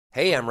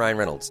Hey, I'm Ryan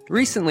Reynolds.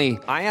 Recently,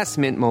 I asked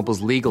Mint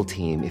Mobile's legal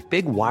team if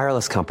big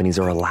wireless companies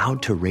are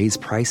allowed to raise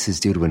prices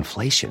due to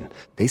inflation.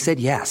 They said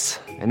yes.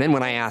 And then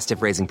when I asked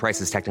if raising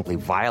prices technically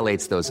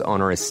violates those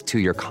onerous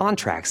two-year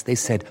contracts, they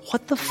said,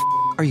 "What the f***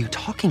 are you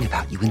talking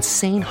about, you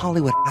insane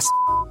Hollywood ass?"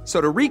 So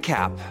to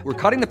recap, we're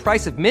cutting the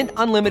price of Mint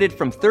Unlimited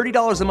from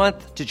 $30 a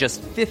month to just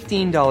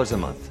 $15 a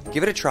month.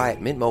 Give it a try at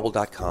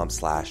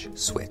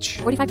mintmobile.com/switch.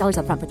 $45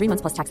 up front for 3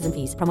 months plus taxes and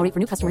fees. Promo rate for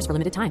new customers for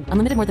limited time.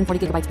 Unlimited more than 40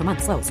 gigabytes per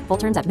month. Slows full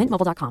terms at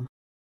mintmobile.com.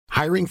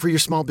 Hiring for your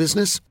small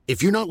business?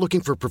 If you're not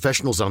looking for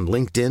professionals on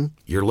LinkedIn,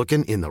 you're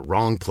looking in the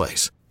wrong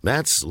place.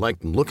 That's like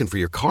looking for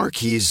your car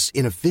keys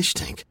in a fish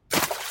tank.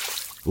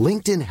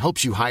 LinkedIn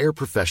helps you hire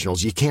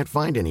professionals you can't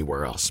find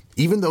anywhere else,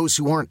 even those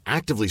who aren't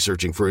actively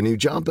searching for a new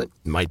job but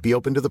might be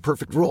open to the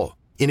perfect role.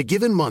 In a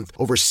given month,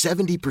 over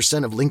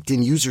 70% of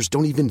LinkedIn users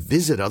don't even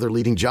visit other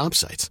leading job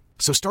sites.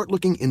 So start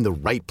looking in the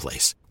right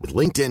place. With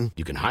LinkedIn,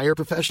 you can hire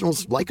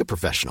professionals like a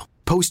professional.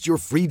 Post your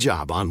free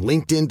job on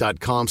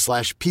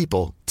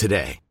linkedin.com/people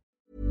today.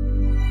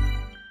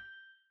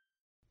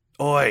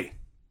 Oi!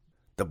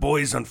 The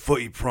boys on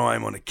Footy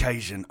Prime on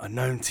occasion are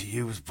known to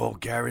use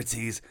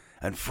vulgarities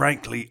and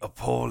frankly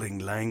appalling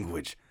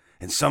language,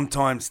 and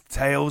sometimes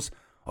tales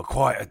are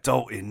quite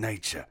adult in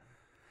nature.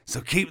 So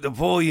keep the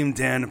volume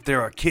down if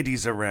there are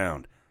kiddies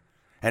around.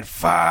 And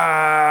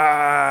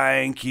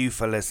thank you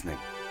for listening.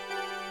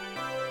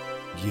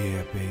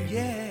 Yeah, baby.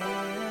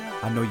 Yeah.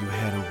 I know you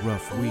had a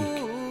rough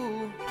week.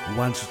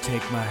 Why don't you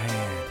take my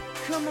hand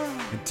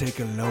and take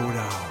a load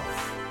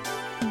off?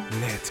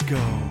 Let's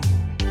go.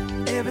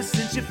 Ever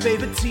since your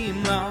favorite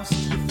team lost,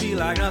 you feel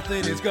like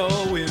nothing is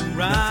going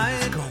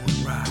right.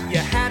 You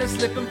had a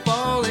slip and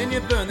fall and you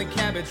burned the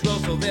cabbage roll,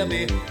 so there'll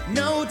be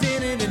no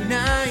dinner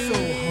tonight. So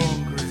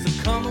hungry. So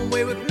come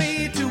away with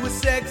me to a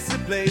sexy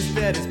place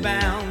that is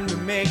bound to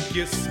make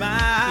you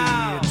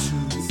smile.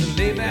 So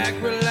lay back,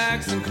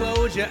 relax and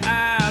close your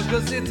eyes,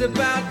 cause it's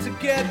about to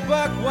get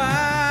buck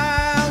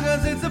wild.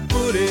 Cause it's a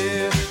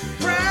footy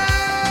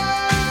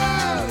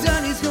proud.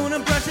 Dunny's gonna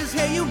brush his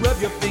hair, you rub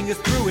your fingers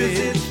through it.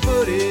 Cause it's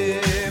footy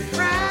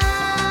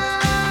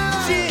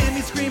proud.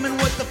 Jimmy's screaming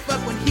what the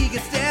fuck when he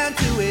gets down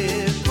to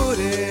it.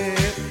 Footy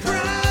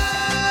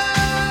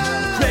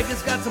proud. Craig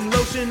has got some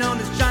lotion on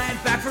his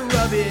giant back for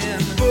rubbing.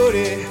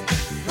 Footy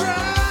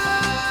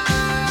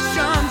proud.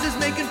 Shams is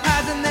making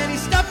pies and then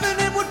he's stuffing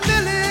it with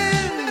filling.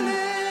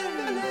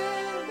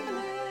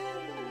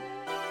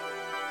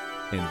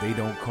 And they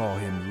don't call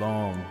him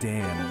Long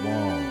Dan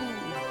Long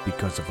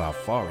because of how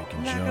far he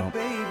can jump.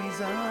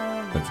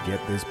 Let's get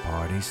this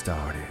party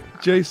started.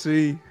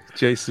 JC.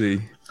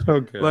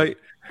 Okay. Like,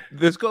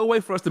 there's got a way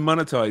for us to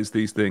monetize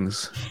these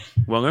things,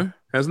 Wonger,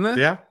 hasn't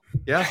there?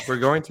 Yeah, we're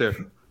going to.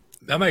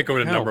 That might go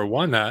to number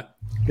one, that.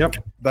 Yep,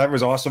 that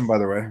was awesome, by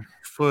the way.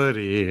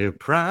 Footy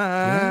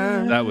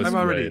Prime. That was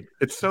great.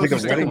 It's so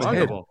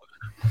remarkable.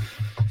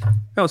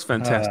 That was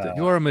fantastic.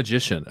 You are a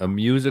magician, a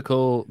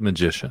musical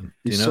magician.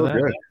 Do you know so that?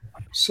 good.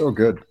 So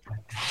good.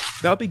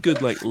 That'd be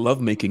good, like,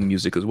 lovemaking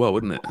music as well,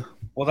 wouldn't it?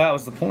 Well, that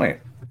was the point.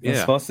 It's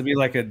supposed to be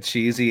like a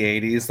cheesy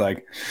 80s,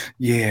 like,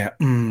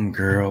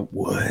 girl,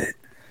 what?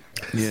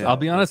 Yeah. I'll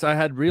be honest, I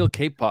had real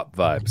K-pop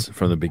vibes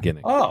from the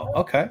beginning. Oh,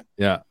 okay.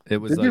 Yeah, it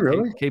was Did like you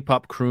really?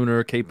 K-pop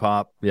crooner,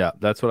 K-pop. Yeah,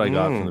 that's what I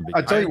got from the beginning.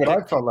 I tell you what I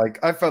felt like.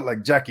 I felt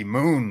like Jackie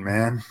Moon,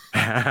 man.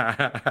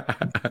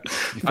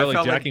 You felt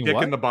like Jackie Dick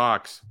what? in the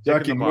box.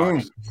 Jackie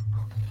Moon.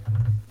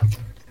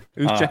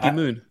 Who's Jackie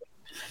Moon?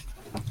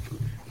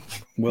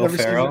 Will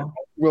Ferrell.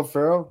 Will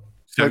Ferrell.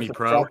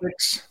 Semi-pro.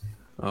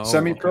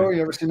 Semi-pro.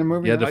 You ever seen the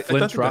movie? Yeah, the I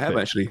Flint don't think I have,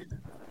 Tropic. actually.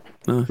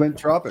 Flint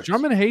Tropics.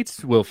 Sharman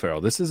hates Will Ferrell.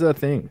 This is a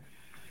thing.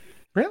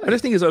 Really? I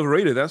just think he's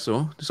overrated, that's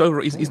all.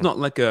 He's not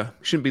like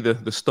shouldn't be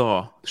the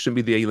star, shouldn't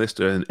be the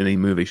A-lister in any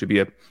movie. Should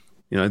be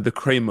the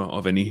Kramer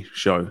of any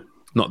show,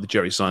 not the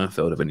Jerry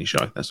Seinfeld of any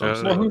show. That's all I'm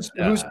saying.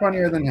 Well, who's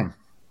funnier than him?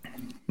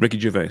 Ricky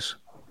Gervais.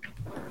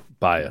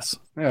 Bias.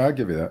 Yeah, I'll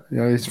give you that.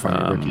 Yeah, he's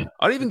funny, Ricky.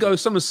 I'd even go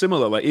someone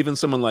similar, like even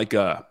someone like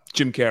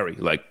Jim Carrey,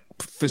 like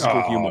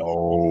physical humor.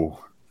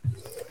 Oh,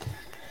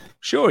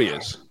 sure he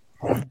is.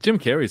 Jim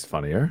Carrey's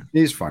funnier.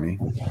 He's funny.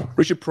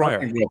 Richard Pryor.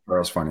 I think Will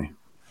Ferrell's funny.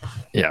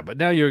 Yeah, but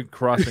now you're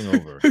crossing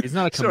over. He's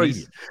not a comedian.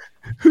 Sorry,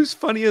 who's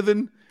funnier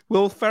than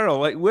Will Ferrell?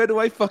 Like, where do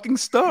I fucking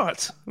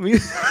start? I mean,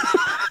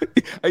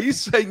 are you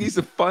saying he's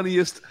the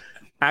funniest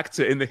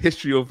actor in the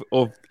history of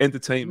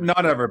entertainment?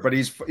 Not ever, but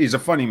he's a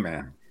funny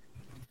man.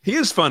 He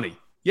is funny.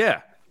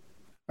 Yeah.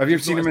 Have you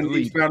seen him in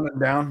Eastbound and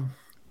Down?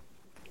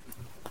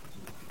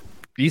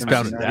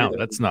 Eastbound and Down.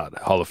 That's not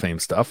Hall of Fame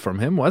stuff from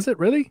him, was it?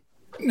 Really?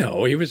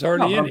 No, he was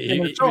already in it.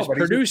 He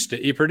produced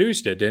it. He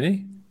produced it, didn't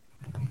he?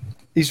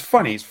 He's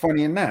funny. He's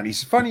funny in that.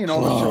 He's funny in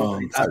all the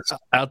shows.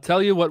 I'll tell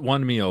you what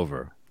won me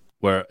over,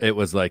 where it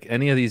was like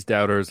any of these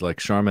doubters, like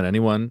Sharman,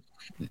 anyone,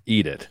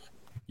 eat it.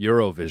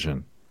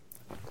 Eurovision.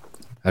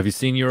 Have you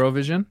seen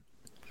Eurovision?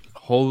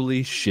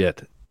 Holy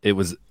shit.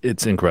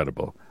 It's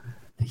incredible.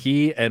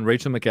 He and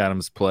Rachel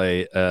McAdams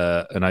play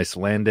an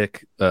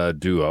Icelandic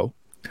duo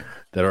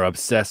that are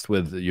obsessed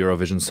with the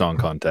Eurovision Song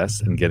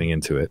Contest and getting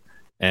into it.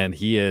 And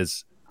he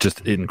is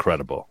just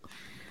incredible.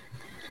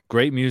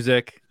 great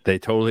music. They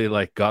totally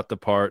like got the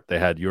part. They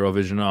had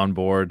Eurovision on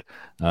board.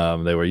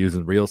 They were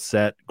using real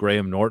set.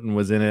 Graham Norton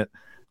was in it,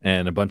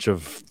 and a bunch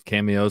of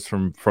cameos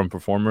from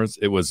performers.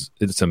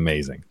 It's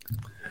amazing.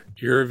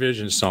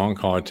 Eurovision Song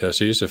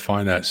Contest. I used to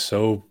find that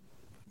so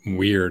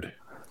weird.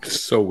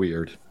 So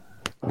weird.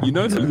 You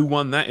know who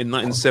won that in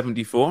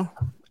 1974?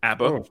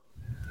 ABBA. Oh.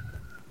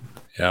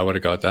 Yeah, I would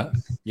have got that.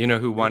 You know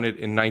who won it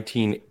in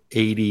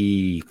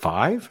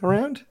 1985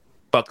 around?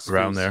 Bucks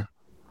around there.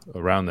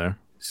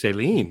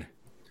 Celine.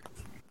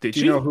 Did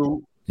you know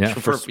who? Yeah,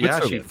 for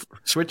Switzerland.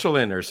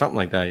 Switzerland or something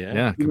like that. Yeah.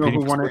 Yeah. You know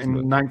who won it in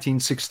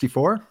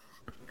 1964?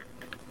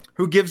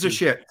 Who gives a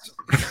shit?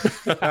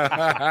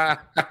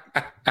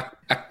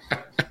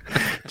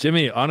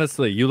 Jimmy,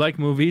 honestly, you like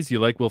movies, you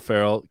like Will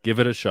Ferrell, give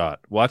it a shot.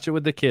 Watch it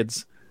with the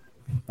kids.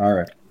 All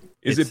right.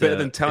 Is it better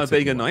than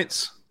Talladega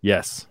Nights?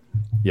 Yes.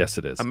 Yes,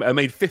 it is. I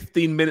made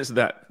 15 minutes of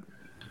that.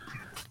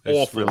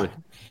 Awful.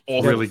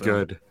 Really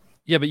good.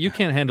 Yeah, but you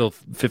can't handle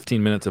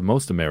 15 minutes of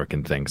most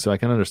American things, so I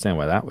can understand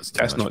why that was too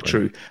That's much not for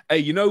you. true. Hey,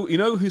 you know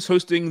who's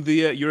hosting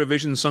the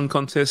Eurovision Song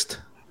Contest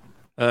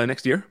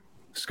next year?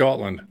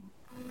 Scotland.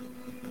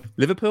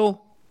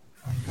 Liverpool.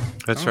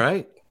 That's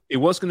right. It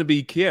was going to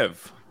be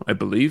Kiev, I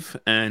believe,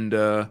 and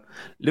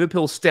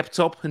Liverpool stepped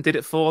up and did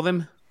it for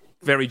them.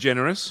 Very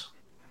generous.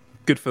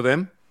 Good for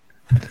them.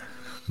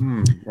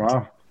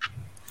 Wow.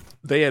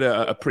 They had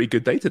a pretty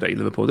good day today,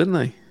 Liverpool, didn't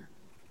they?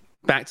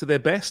 Back to their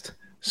best.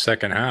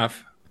 Second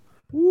half.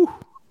 Woo.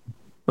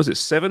 Was it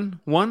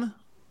 7-1?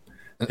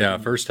 Yeah,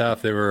 first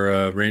half they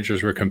were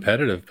Rangers were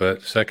competitive,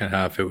 but second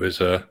half it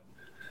was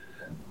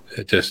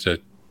just a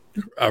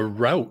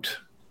rout.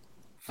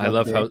 I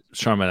love how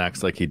Sharman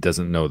acts like he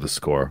doesn't know the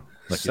score.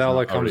 Like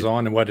Salah comes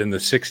on in the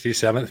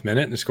 67th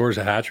minute and scores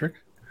a hat trick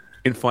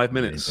in 5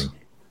 minutes. Amazing.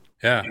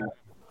 Yeah,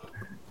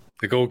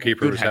 the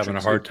goalkeeper was having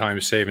a hard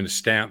time saving the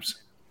stamps.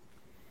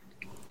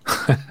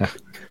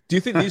 Do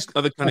you think these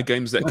are the kind of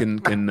games that can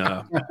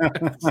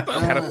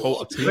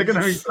catapult a team? Look at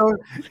him.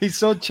 He's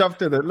so chuffed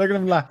with it. Look at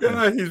him laughing.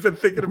 Yeah, he's been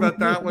thinking about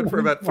that one for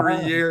about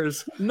 3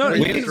 years. No,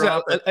 he uses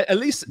that, at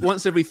least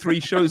once every 3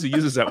 shows he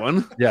uses that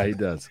one. Yeah, he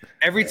does.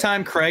 Every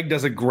time Craig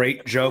does a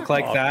great joke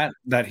like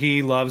that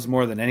he loves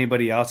more than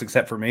anybody else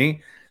except for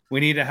me,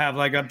 we need to have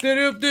like a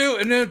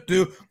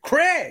do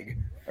Craig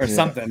or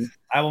something.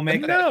 I will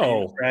make that for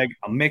you, Craig.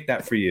 I'll make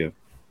that for you.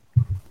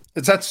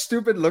 It's that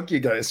stupid look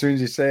you get as soon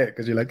as you say it,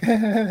 because you're like, like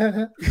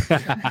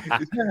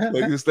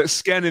it's like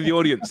scanning the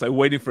audience, like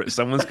waiting for it.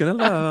 Someone's gonna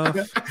laugh,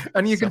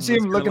 and you can see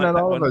him looking at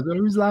all of us.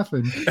 Who's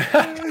laughing?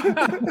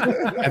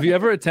 Have you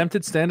ever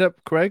attempted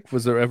stand-up, Craig?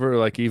 Was there ever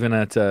like even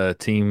at a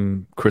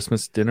team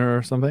Christmas dinner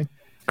or something,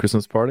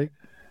 Christmas party?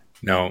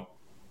 No,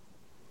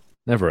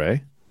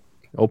 never.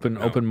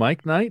 Open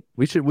mic night.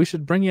 We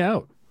should bring you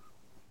out.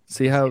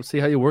 See how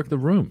you work the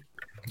room.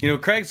 You know,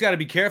 Craig's got to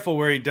be careful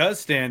where he does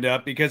stand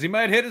up because he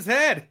might hit his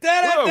head.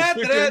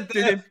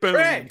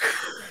 Craig.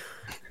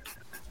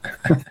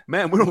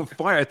 Man, we're on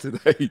fire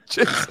today.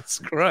 Jesus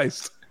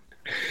Christ.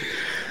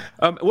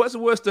 What's the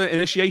worst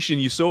initiation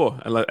you saw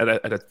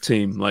at a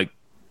team? Like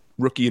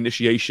rookie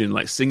initiation,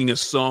 like singing a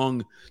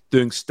song,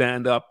 doing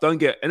stand-up. Don't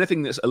get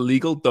anything that's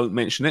illegal. Don't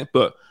mention it.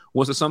 But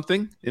was there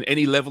something in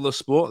any level of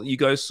sport that you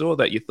guys saw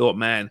that you thought,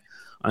 man,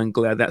 I'm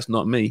glad that's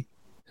not me?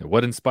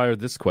 What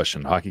inspired this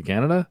question? Hockey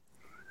Canada?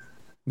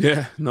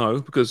 Yeah,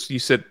 no, because you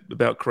said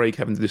about Craig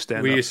having to do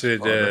stand-up. We used to,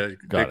 the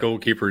young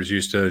keepers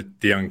used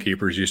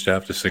to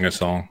have to sing a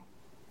song.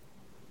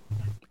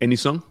 Any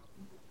song?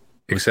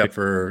 Except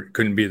for,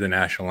 couldn't be the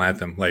national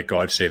anthem, like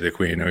God Save the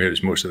Queen.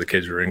 Because most of the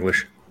kids were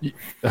English.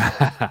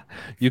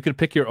 You could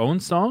pick your own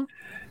song?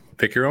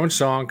 Pick your own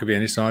song. Could be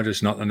any song,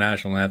 just not the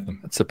national anthem.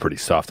 That's a pretty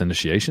soft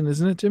initiation,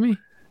 isn't it, Jimmy?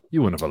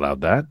 You wouldn't have allowed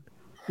that.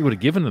 You would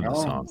have given them the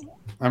song.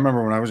 I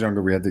remember when I was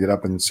younger, we had to get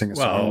up and sing a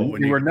song.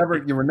 You were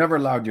never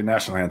allowed your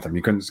national anthem.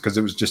 You couldn't, because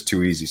it was just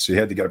too easy. So you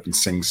had to get up and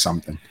sing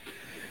something.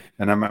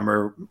 And I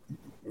remember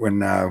when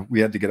we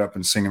had to get up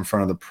and sing in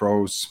front of the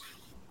pros,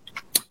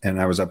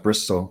 and I was at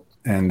Bristol,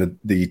 and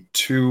the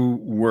 2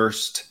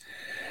 worst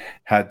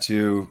had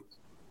to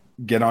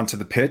get onto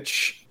the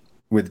pitch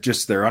with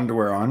just their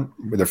underwear on,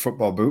 with their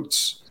football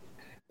boots.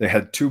 They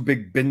had 2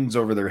 big bins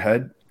over their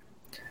head,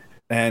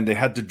 and they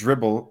had to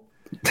dribble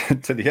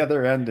to the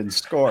other end and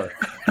score.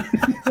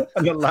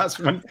 And the last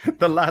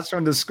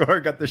one to score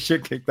got the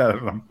shit kicked out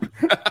of them.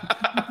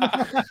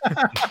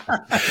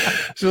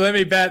 So let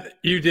me bet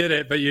you did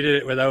it, but you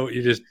did it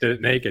you just did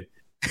it naked.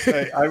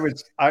 I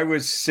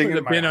was singing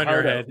with a pin on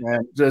your head,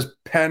 man, just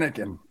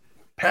panicking.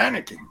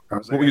 I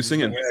was what were you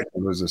singing?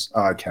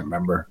 I can't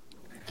remember.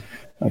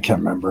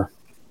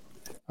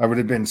 I would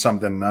have been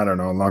something, I don't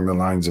know, along the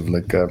lines of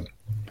like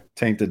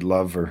Tainted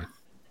Love, or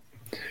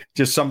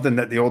just something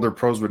that the older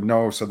pros would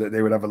know, so that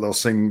they would have a little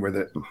sing with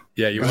it.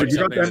 Yeah, you want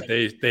something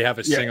that they have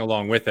a sing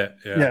along with it.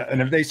 Yeah,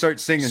 and if they start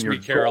singing,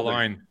 Sweet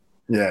Caroline.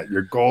 Yeah,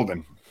 you're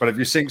golden. But if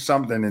you sing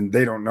something and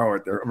they don't know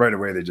it, right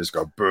away they just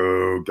go,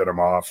 boo, get them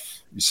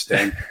off. You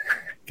stink.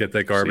 Get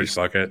that garbage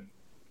bucket.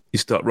 You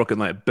start rocking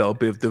like Belle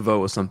Biv DeVoe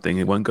or something,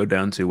 it won't go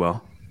down too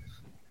well.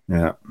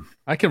 Yeah.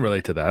 I can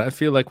relate to that. I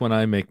feel like when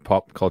I make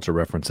pop culture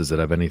references that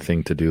have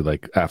anything to do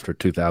like after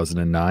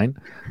 2009,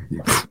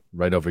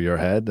 right over your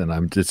head,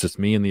 and it's just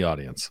me and the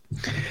audience.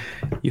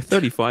 You're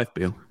 35,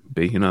 Bill.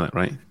 B, you know that,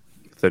 right?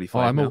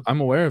 35.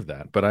 I'm aware of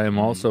that, but I am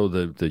also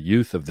the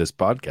youth of this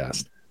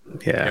podcast.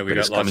 Yeah, we but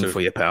it's got lots coming of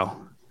for you,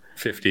 pal.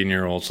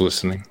 15-year-olds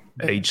listening.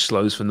 Age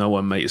slows for no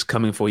one, mate. It's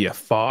coming for you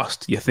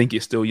fast. You think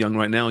you're still young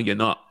right now? You're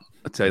not.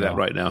 I'll tell you that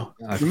right now.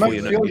 You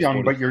might feel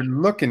young, but you're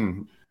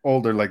looking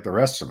older like the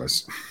rest of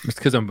us. It's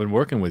because I've been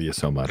working with you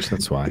so much.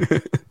 That's why.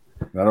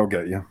 That'll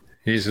get you.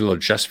 He's a little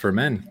Just for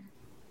Men.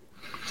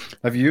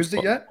 Have you used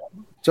it yet?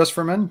 Just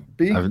for Men?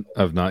 B?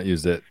 I've not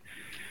used it.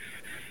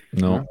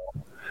 No.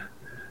 You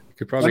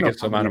could probably get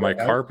some out of my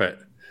carpet.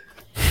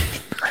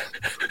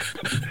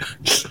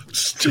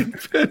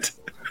 Stupid.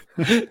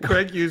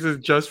 Craig uses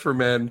Just for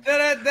Men.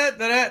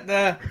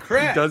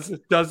 Craig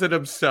Does it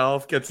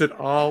himself, gets it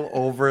all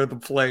over the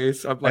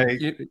place. I'm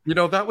like, you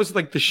know, that was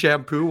like the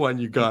shampoo one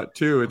you got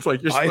too. It's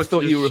like I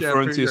thought you were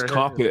referring to his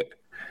carpet.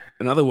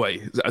 Another way.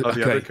 The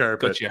other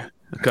carpet. Gotcha.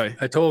 Okay.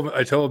 I told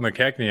Alex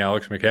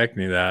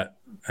McKechnie that,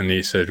 and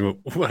he said,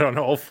 "What on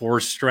all 4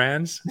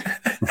 strands?"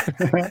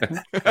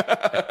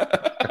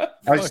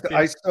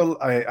 I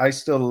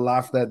still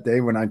laugh that day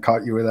when I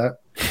caught you with that.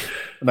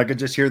 And I could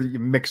just hear that you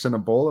mix in a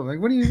bowl. I'm like,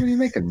 what are you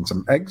making?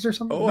 Some eggs or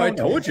something? Oh, no, I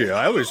told you.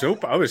 I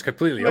was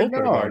completely open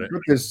about it.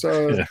 This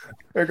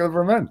regular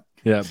for men.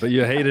 Yeah, but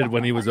you hated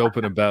when he was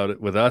open about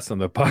it with us on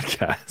the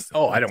podcast.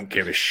 Oh, I don't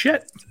give a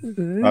shit.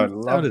 I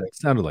love it.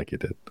 Sounded like you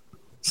did.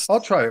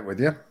 I'll try it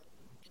with you.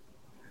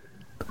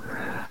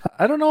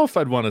 I don't know if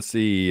I'd want to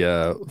see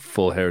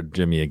full-haired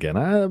Jimmy again.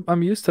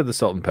 I'm used to the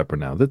salt and pepper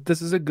now.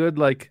 This is a good,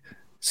 like,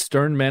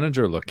 stern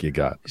manager look you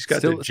got. He's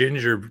got the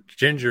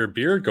ginger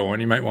beard going.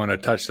 You might want to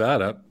touch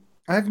that up.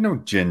 I have no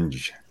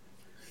ginge.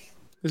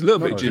 There's a little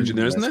bit of ginger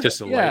there, isn't there?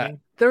 Just a yeah,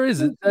 there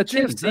is. At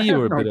TFC, you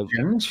were a bit of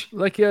ginge.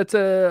 Like, yeah,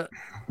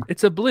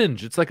 it's a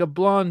blinge. It's like a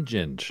blonde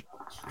ginge.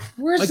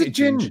 Where's the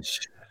ginge?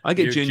 I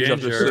get ginger.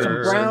 There's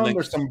some brown.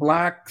 There's some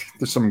black.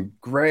 There's some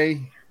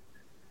gray.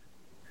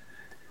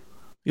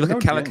 You're like a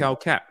calico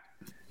cat.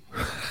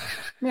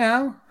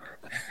 Meow.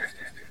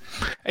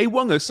 Hey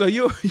Wonga, so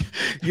your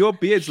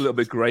beard's a little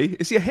bit grey.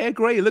 Is your hair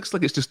grey? It looks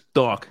like it's just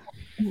dark.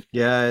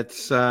 Yeah,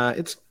 it's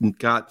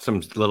got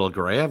some little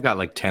gray. I've got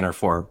like 10 or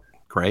 4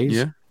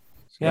 grays.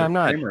 Yeah. I'm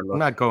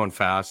not going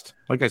fast.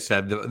 Like I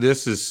said,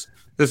 this is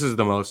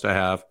the most I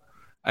have.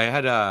 I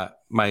had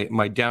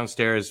my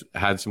downstairs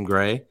had some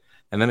gray,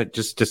 and then it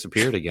just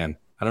disappeared again.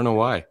 I don't know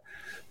why.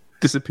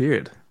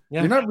 Disappeared.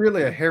 Yeah. You're not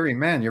really a hairy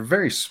man. You're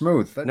very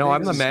smooth. No,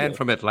 I'm the man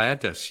from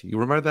Atlantis. You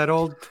remember that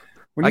old?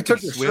 When you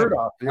took your shirt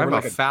off, I'm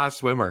a fast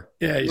swimmer.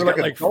 Yeah, he's got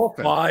like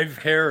 5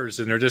 hairs,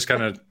 and they're just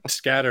kind of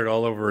scattered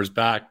all over his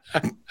back.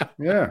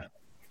 Yeah.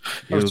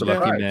 You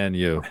lucky man,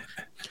 you.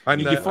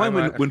 You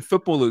find when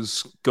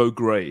footballers go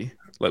grey,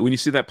 like when you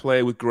see that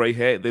player with grey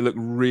hair, they look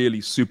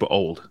really super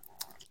old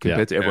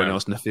compared to everyone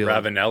else in the field.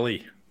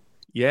 Ravanelli.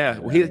 Yeah,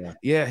 well,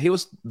 he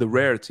was the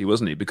rarity,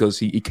 wasn't he? Because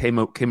he came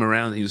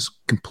around, and he was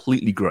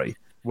completely grey.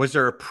 Was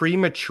there a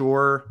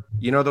premature,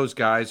 those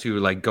guys who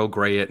like go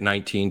grey at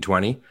 19,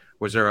 20?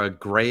 Was there a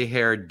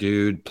gray-haired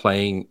dude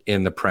playing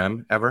in the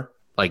Prem ever?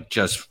 Well,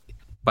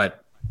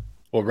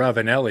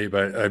 Ravanelli,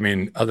 but I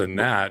mean, other than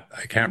that,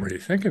 I can't really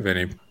think of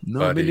any.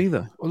 No, me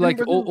neither. Well, like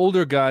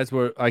older guys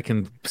where I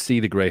can see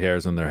the gray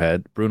hairs on their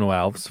head. Bruno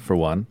Alves, for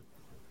one.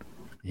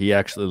 He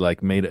actually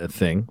like made it a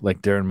thing.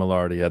 Like Darren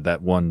Millardy had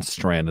that one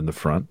strand in the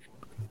front.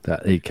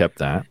 That he kept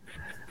that.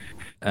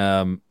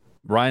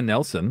 Ryan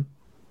Nelson,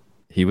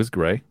 he was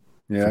gray.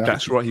 Yeah,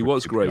 that's right. He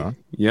was grey.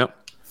 Yep.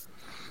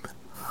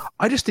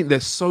 I just think they're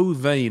so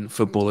vain,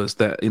 footballers,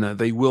 that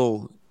they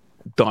will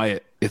dye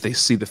it if they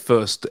see the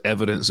first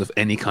evidence of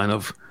any kind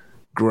of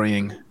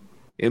greying.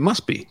 It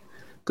must be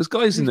because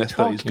guys in their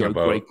 30s go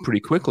grey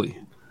pretty quickly.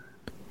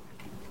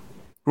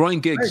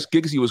 Ryan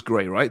Giggsy was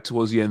grey, right,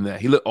 towards the end there.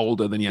 He looked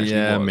older than he actually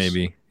was. Yeah,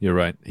 maybe you're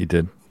right. He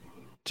did.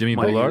 Jimmy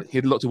Bullard, he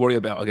had a lot to worry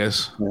about, I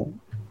guess. Yeah.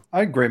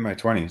 I grey my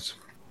 20s.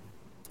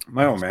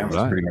 My old man was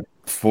pretty much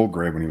full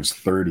grey when he was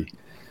 30.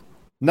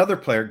 Another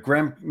player,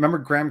 remember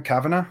Graham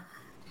Kavanagh?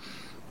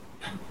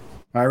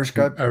 Irish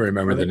guy. I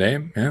remember the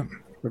name. Yeah.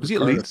 Was he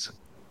at Leeds?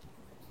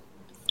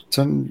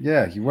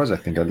 Yeah, he was, I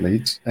think, at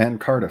Leeds and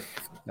Cardiff.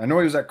 I know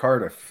he was at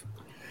Cardiff.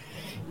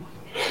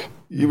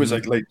 He was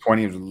like late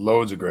 20s with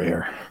loads of grey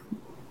hair.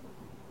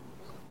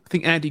 I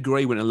think Andy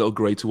Gray went a little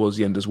grey towards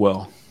the end as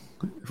well,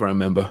 if I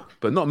remember,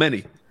 but not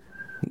many.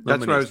 That's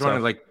what I was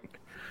wondering, like,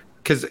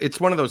 because it's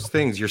one of those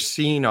things you're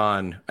seeing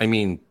on. I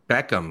mean,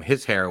 Beckham,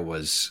 his hair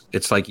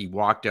it's like he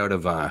walked out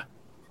of a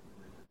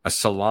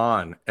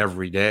salon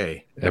every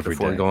day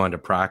before going to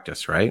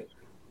practice, right?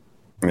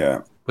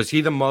 Yeah. Was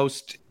he the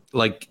most,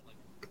 like,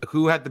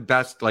 who had the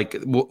best, like,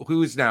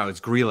 who's now? It's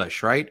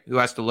Grealish, right? Who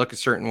has to look a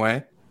certain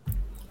way?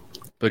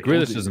 But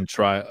Grealish doesn't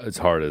try as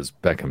hard as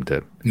Beckham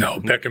did. No,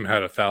 Beckham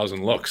had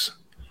 1,000 looks.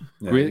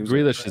 Yeah,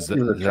 Grealish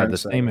had the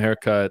same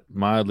haircut,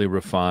 mildly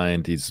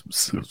refined. He's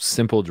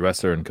simple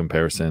dresser in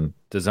comparison.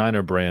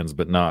 Designer brands,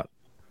 but not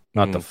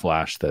Not the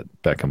Flash that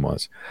Beckham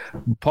was.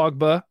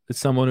 Pogba is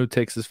someone who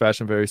takes his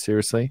fashion very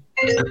seriously.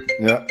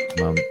 Yeah.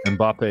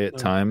 Mbappe at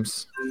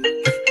times.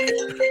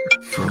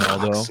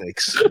 Ronaldo.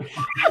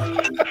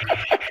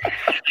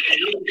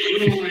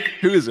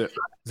 Who is it?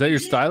 Is that your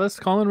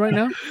stylist calling right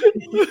now?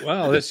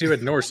 Well, let's see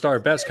what North Star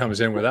Bets comes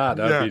in with that.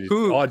 That'd be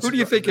Who do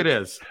you think it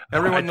is?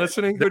 Everyone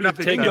listening? Who do you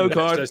think it is?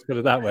 Let's put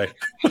it that way.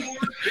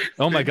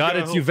 Oh my God,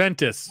 it's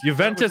Juventus.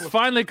 Juventus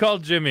finally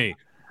called Jimmy.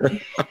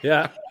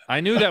 Yeah. I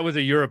knew that was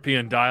a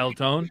European dial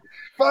tone.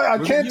 But I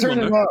can't turn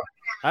it off.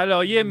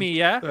 Hello, Jimmy,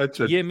 yeah? That's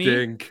a Jimmy.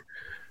 dink.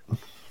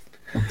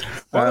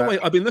 By the way,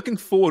 I've been looking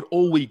forward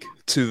all week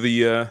to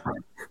the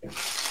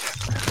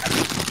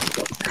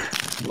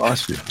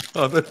Lost you.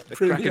 Oh, the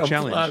Cracker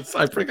Challenge. Plus.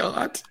 I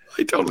forgot.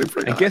 I totally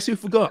forgot. And guess who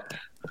forgot?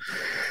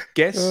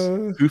 Guess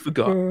who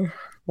forgot?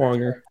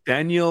 Wonger.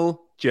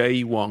 Daniel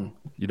J. Wong.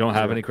 You don't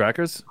have any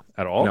crackers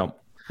at all?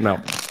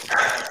 No.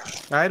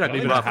 I had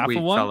a rough half week,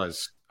 of one?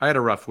 fellas. I had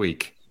a rough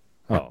week.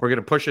 Oh. We're going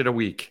to push it a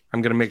week.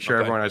 I'm going to make sure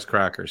everyone has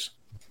crackers.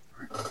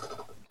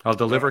 I'll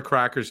deliver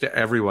crackers to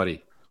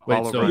everybody. Wait,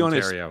 all so over Be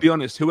Ontario. honest. Be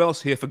honest. Who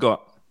else here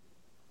forgot?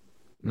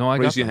 No, I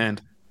Raise got your them.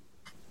 hand.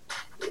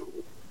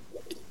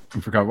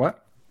 You forgot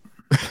what?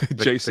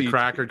 JC. The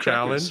cracker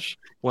challenge.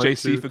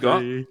 JC forgot?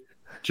 3.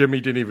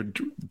 Jimmy didn't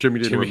remember.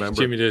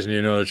 Jimmy doesn't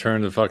even know to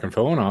turn the fucking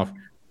phone off.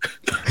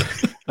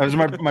 That was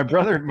my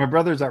brother. My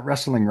brother's at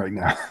wrestling right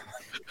now.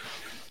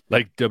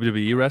 Like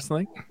WWE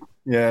wrestling?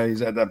 Yeah,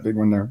 he's at that big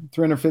one there.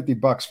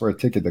 $350 for a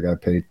ticket that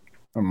got paid.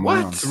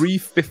 What?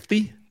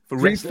 $350 for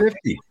wrestling?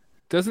 $350.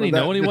 Doesn't he So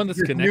know that- anyone this-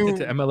 that's this connected new-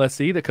 to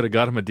MLSE that could have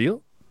got him a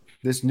deal?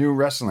 This new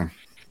wrestling,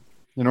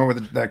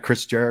 with that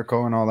Chris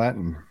Jericho and all that,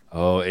 and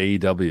Oh,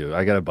 AEW.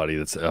 I got a buddy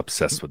that's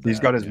obsessed with that. he's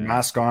got his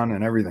mask on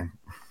and everything.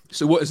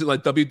 So what is it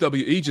like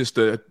WWE? Just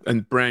a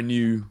brand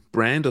new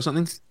brand or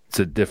something? It's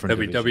a different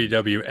division.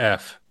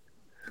 WWF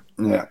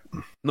Yeah,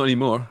 Not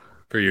anymore.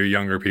 for your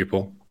younger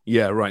people.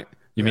 Yeah, right.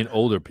 You mean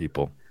older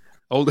people?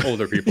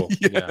 Older people.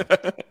 Yeah.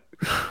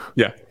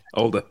 Yeah,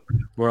 older.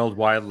 World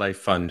Wildlife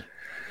Fund.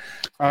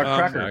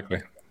 cracker.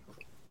 Exactly.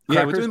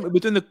 Yeah, we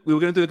were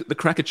going to do the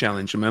cracker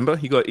challenge. Remember,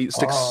 you got to eat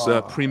 6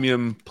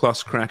 premium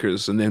plus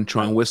crackers and then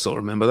try and whistle.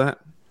 Remember that?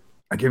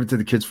 I gave it to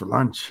the kids for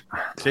lunch.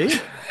 See?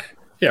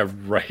 Yeah,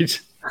 right.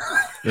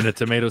 In a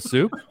tomato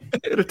soup?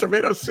 In a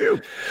tomato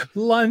soup.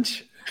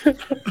 Lunch.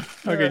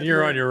 Okay,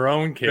 you're on your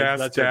own, kid. Best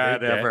That's a dad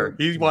big day. ever.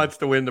 He wants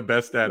to win the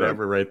best dad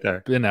ever right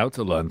there. Been out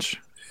to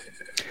lunch.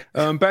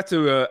 Back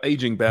to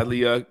aging badly.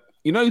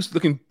 You know who's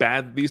looking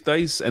bad these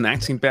days and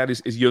acting bad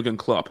is Jurgen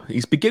Klopp.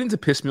 He's beginning to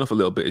piss me off a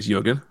little bit, is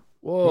Jurgen.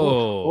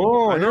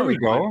 Whoa. Oh, there we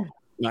go.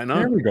 I know.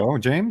 There we go,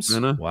 James. I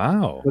know.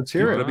 Wow. Let's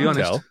hear it. To be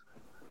honest,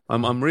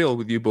 I'm real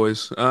with you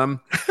boys. No,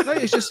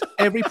 it's just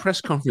every press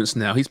conference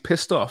now, he's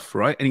pissed off,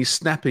 right? And he's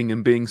snapping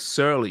and being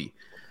surly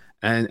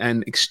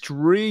and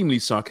extremely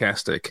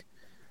sarcastic.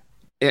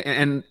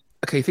 And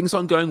okay, things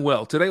aren't going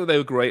well. Today they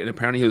were great, and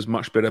apparently he was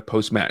much better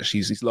post-match.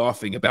 He's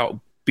laughing about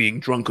being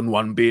drunk on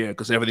one beer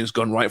because everything's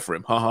gone right for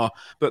him. Haha.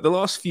 But the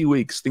last few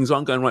weeks, things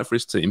aren't going right for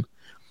his team.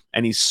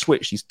 And he's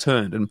switched, he's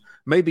turned, and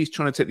maybe he's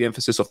trying to take the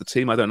emphasis off the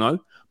team. I don't know,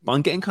 but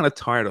I'm getting kind of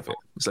tired of it.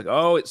 It's like,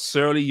 oh, it's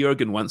surly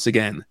Jurgen once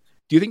again.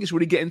 Do you think it's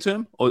really getting to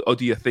him, or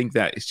do you think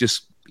that it's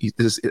just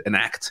this is an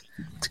act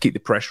to keep the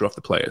pressure off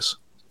the players?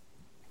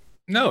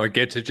 No, it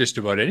gets to just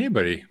about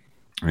anybody.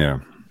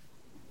 Yeah.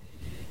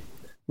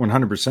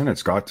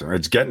 100%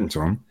 it's getting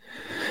to him.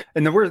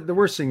 And the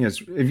worst thing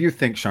is, if you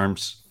think,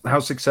 Sharms, how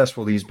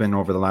successful he's been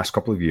over the last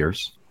couple of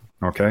years,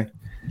 okay?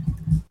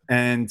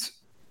 And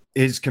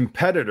his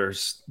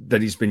competitors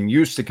that he's been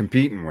used to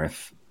competing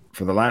with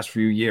for the last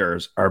few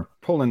years are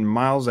pulling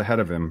miles ahead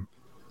of him,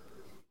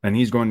 and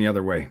he's going the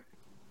other way.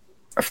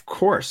 Of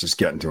course it's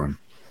getting to him.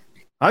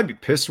 I'd be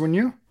pissed, wouldn't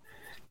you?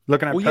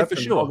 Looking at Pep for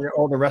and sure.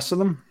 all the rest of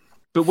them.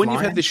 But when flying.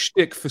 you've had this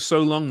shtick for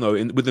so long, though,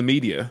 with the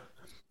media,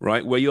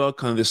 right, where you are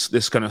kind of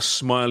this kind of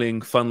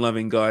smiling,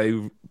 fun-loving guy,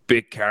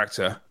 big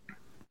character,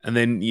 and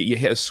then you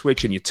hit a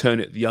switch and you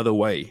turn it the other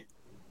way,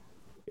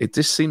 it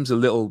just seems a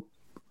little,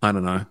 I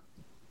don't know,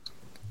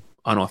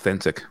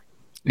 unauthentic.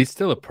 He's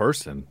still a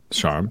person,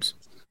 Sharms.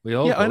 We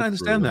all I go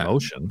understand through that.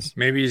 emotions.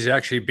 Maybe he's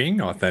actually being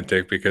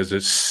authentic because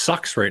it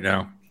sucks right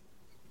now.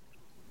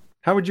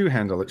 How would you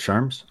handle it,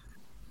 Sharms?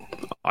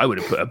 I would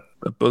have put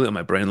a bullet in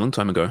my brain a long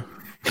time ago.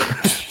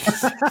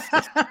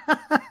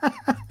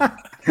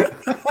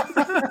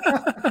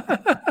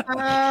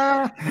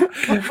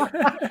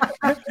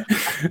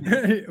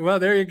 Well,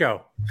 there you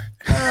go.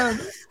 I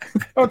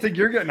don't think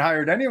you're getting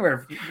hired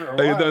anywhere.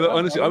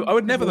 Honestly, I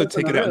would never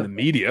take it out in the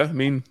media. I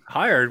mean,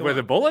 Hired with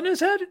a bullet in his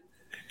head?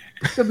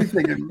 He'll be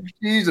thinking,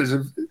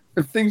 Jesus,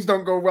 if things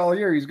don't go well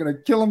here, he's going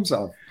to kill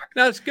himself.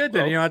 That's good.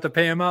 Then you don't have to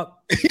pay him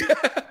up.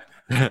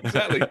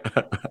 exactly.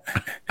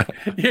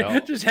 Yeah,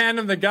 just hand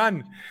him the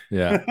gun.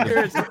 Yeah.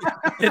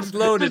 It's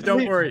loaded.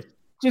 Don't worry.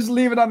 Just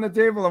leave it on the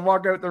table and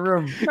walk out the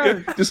room.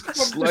 Just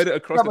slide it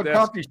across the Grab a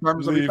desk. coffee,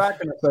 Sharms. I'll be back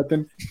in a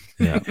second.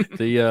 Yeah.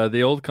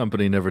 The old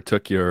company never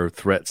took your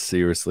threats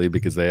seriously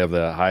because they have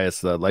the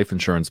highest life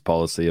insurance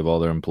policy of all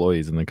their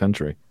employees in the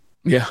country.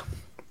 Yeah.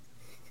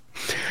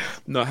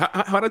 No,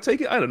 how'd I take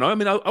it? I don't know. I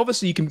mean,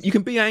 obviously you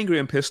can be angry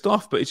and pissed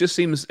off, but it just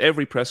seems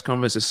every press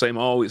conference is the same.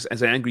 Oh, it's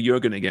as angry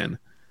Jurgen again.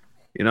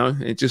 You know,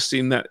 it just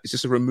seemed that it's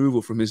just a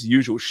removal from his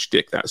usual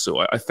shtick. That's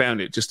all. I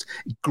found it just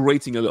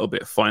grating a little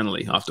bit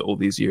finally after all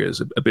these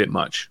years, a bit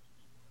much.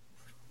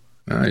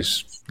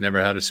 He's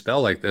never had a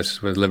spell like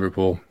this with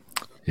Liverpool.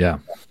 Yeah.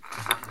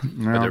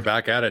 No. But they're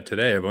back at it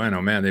today.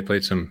 Bueno, man, they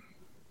played some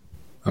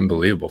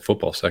unbelievable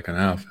football second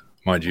half.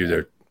 Mind you,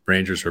 their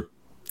Rangers were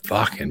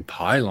fucking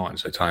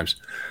pylons at times.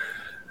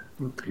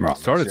 Well,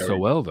 started so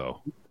well,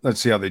 though. Let's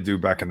see how they do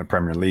back in the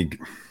Premier League.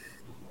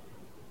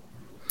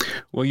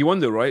 Well, you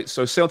wonder, right?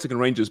 So Celtic and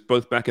Rangers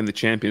both back in the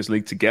Champions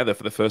League together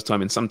for the first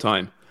time in some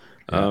time.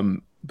 Yeah.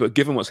 But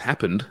given what's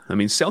happened, I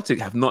mean, Celtic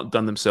have not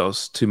done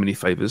themselves too many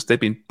favors. They've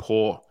been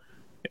poor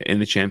in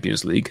the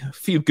Champions League. A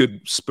few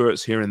good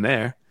spurts here and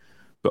there.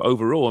 But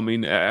overall, I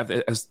mean,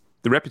 has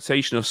the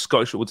reputation of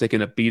Scottish football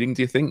taken a beating,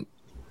 do you think,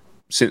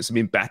 since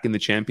being back in the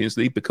Champions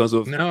League because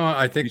of... No,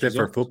 I think that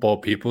for football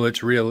people,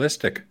 it's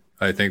realistic.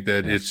 I think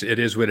that it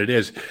is what it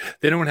is.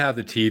 They don't have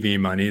the TV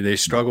money. They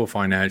struggle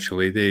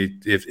financially.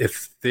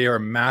 If they are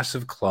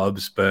massive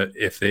clubs, but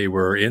if they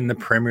were in the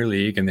Premier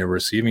League and they were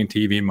receiving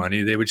TV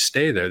money, they would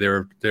stay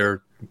there.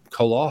 They're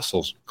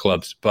colossal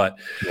clubs, but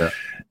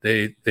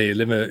they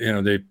live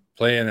they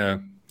play in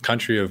a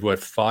country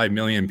of 5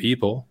 million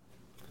people.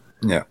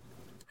 Yeah.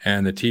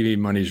 And the TV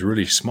money is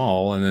really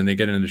small, and then they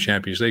get into the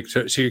Champions League.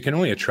 So you can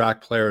only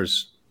attract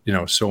players,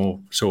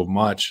 so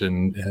much,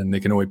 and they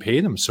can only pay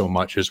them so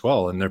much as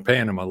well. And they're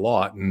paying them a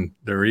lot, and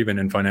they're even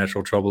in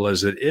financial trouble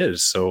as it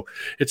is. So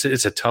it's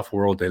a tough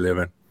world they live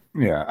in.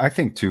 Yeah, I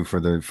think too for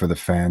the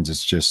fans,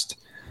 it's just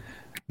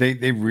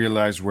they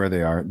realize where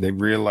they are. They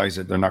realize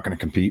that they're not going to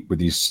compete with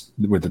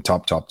the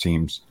top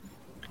teams,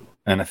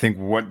 and I think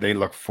what they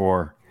look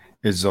for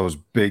is those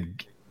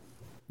big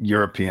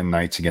European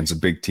nights against the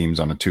big teams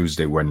on a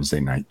Tuesday,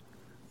 Wednesday night.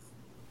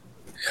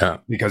 Yeah,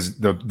 because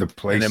the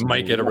place and they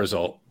might get a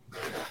result.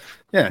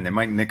 Yeah, and they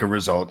might nick a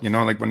result.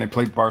 Like when they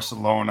played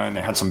Barcelona and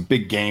they had some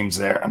big games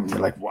there, and you're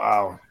like,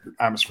 wow, the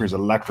atmosphere is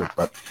electric.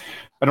 But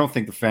I don't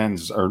think the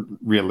fans are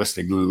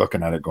realistically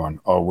looking at it going,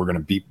 oh, we're going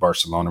to beat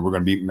Barcelona, we're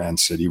going to beat Man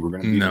City, we're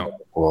going to beat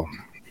Liverpool.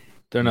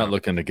 They're not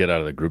looking to get out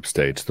of the group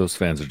stage. Those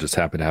fans are just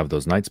happy to have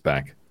those nights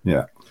back.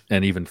 Yeah.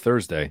 And even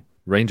Thursday,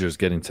 Rangers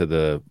getting to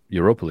the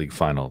Europa League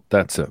final,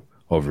 that's a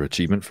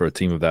overachievement for a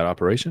team of that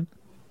operation.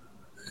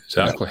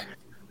 Exactly.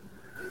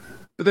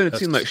 But then a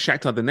team like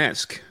Shakhtar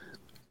Donetsk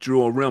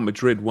draw Real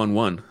Madrid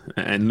 1-1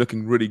 and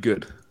looking really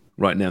good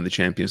right now in the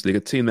Champions League. A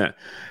team that,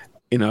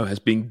 has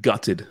been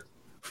gutted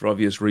for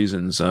obvious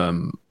reasons.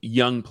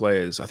 Young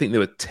players. I think there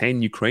were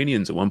 10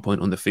 Ukrainians at one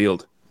point on the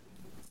field.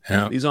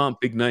 Yeah. These aren't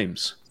big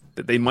names.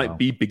 That they might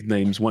be big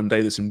names one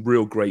day. There's some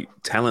real great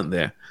talent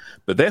there.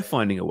 But they're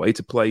finding a way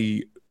to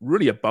play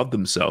really above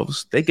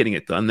themselves. They're getting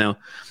it done. Now,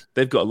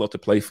 they've got a lot to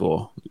play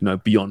for,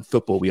 beyond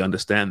football. We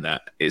understand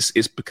that. It's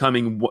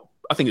becoming what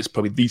I think it's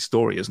probably the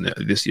story, isn't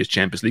it? This year's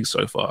Champions League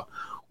so far,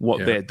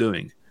 what they're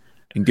doing.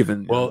 And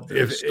given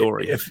the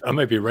story. If I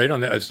might be right on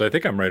that, I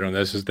think I'm right on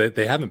this, is that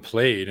they haven't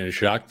played in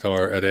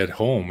Shakhtar at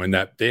home, and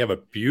that they have a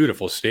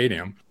beautiful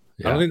stadium.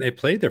 Yeah. I don't think they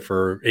played there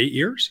for 8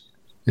 years.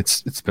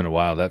 It's been a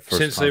while.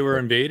 Since they were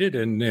invaded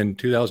in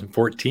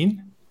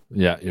 2014.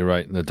 Yeah, you're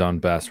right. In the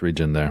Donbass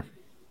region there.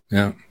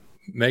 Yeah.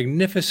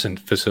 Magnificent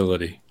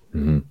facility.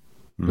 Mm-hmm.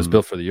 It was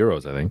built for the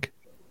Euros, I think.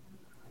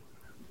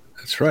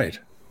 That's right.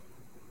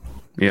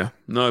 Yeah,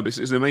 no, but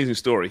it's an amazing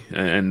story,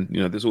 and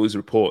there's always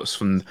reports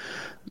from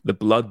the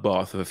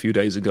bloodbath of a few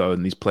days ago,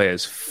 and these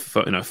players,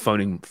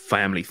 phoning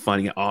family,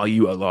 finding out, are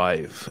you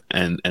alive?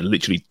 And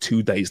literally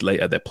 2 days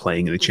later, they're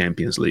playing in the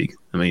Champions League.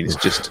 I mean, it's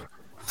just,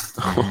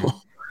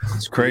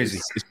 it's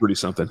crazy. It's really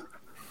something.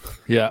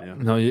 Yeah,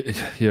 no,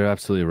 you're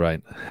absolutely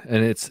right,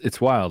 and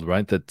it's wild,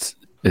 right? That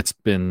it's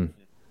been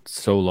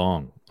so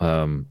long.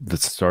 That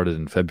started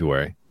in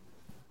February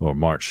or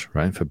March,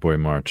 right? February,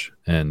 March,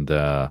 and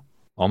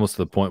almost to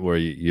the point where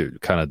you're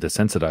kind of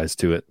desensitized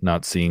to it,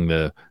 not seeing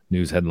the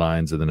news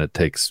headlines, and then it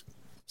takes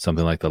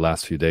something like the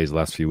last few days,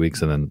 last few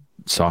weeks, and then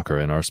soccer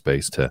in our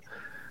space to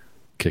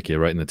kick you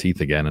right in the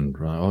teeth again. And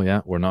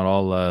we're not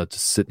all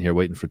just sitting here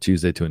waiting for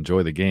Tuesday to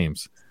enjoy the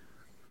games.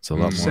 It's a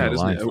lot more sad,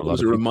 isn't it? It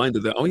was a reminder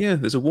that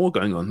there's a war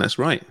going on. That's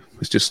right.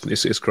 It's just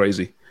it's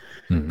crazy.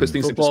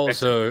 Mm-hmm. Football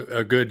is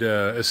a good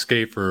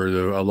escape for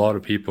a lot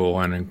of people,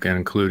 and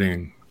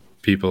including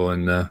people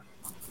in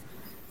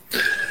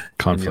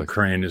conflict. In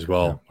Ukraine as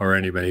well, or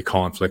any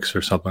conflicts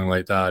or something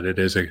like that. It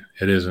is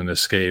an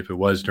escape. It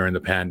was during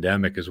the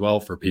pandemic as well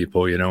for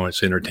people.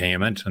 It's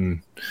entertainment,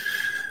 and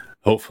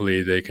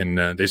hopefully they can.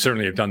 They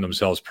certainly have done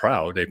themselves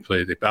proud. They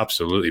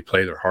absolutely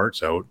play their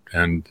hearts out,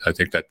 and I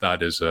think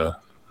that is a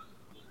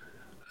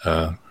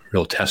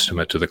real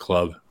testament to the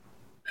club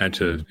and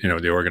to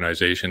the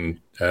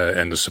organization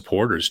and the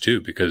supporters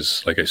too.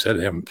 Because, like I said,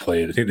 they haven't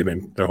played. I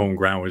think their home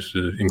ground was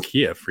in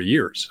Kiev for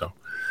years. So.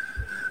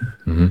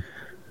 Mm-hmm.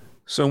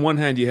 So on one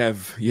hand, you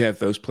have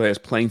those players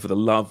playing for the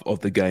love of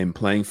the game,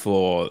 playing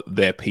for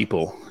their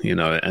people,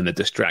 and the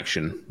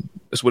distraction.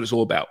 That's what it's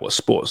all about, what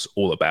sport's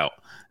all about.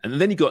 And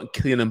then you got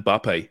Kylian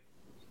Mbappé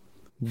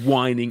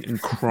whining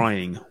and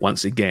crying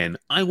once again.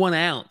 I want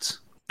out.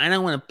 I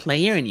don't want to play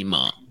here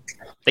anymore.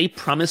 They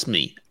promised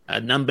me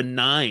a number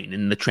 9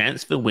 in the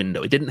transfer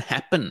window. It didn't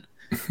happen.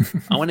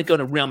 I want to go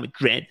to Real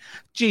Madrid.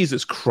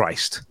 Jesus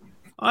Christ.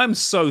 I'm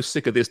so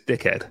sick of this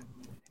dickhead.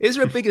 Is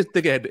there a bigger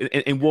dickhead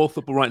in world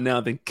football right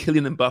now than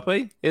Kylian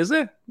Mbappé? Is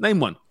there? Name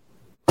one.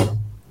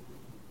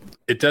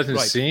 It doesn't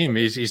seem.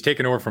 He's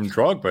taken over from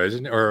Drogba,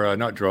 isn't it? Or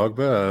not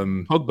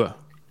Drogba. Pogba.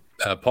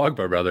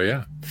 Pogba, rather,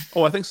 yeah.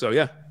 Oh, I think so,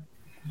 yeah.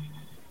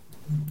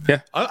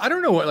 Yeah. I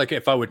don't know what, like,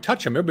 if I would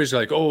touch him, everybody's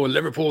like, oh,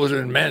 Liverpool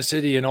and Man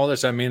City and all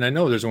this. I mean, I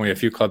know there's only a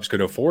few clubs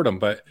could afford him,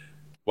 but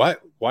why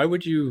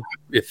would you,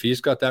 if he's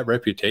got that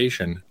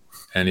reputation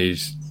and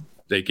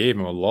they gave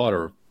him a lot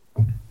of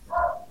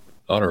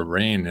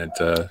reign at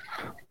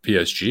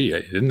PSG,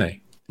 didn't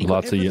they?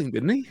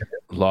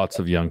 Lots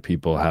of young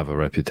people have a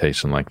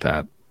reputation like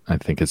that. I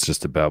think it's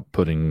just about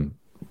putting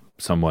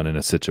someone in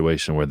a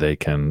situation where they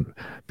can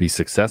be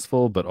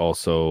successful, but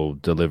also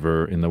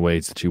deliver in the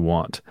ways that you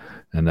want.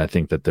 And I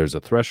think that there's a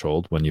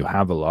threshold when you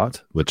have a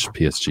lot, which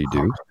PSG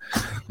do,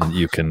 and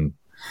you can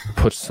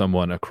push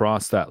someone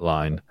across that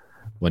line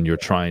when you're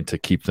trying to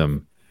keep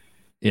them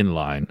in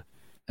line.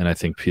 And I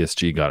think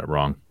PSG got it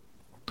wrong.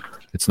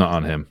 It's not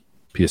on him.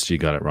 PSG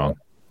got it wrong.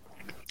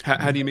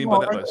 How do you mean by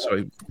that?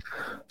 Sorry.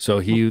 So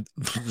he,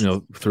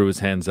 threw his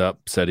hands up,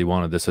 said he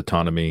wanted this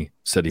autonomy,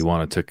 said he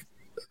wanted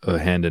to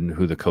hand in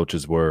who the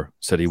coaches were,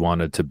 said he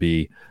wanted to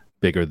be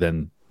bigger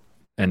than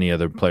any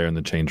other player in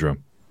the change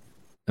room.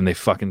 And they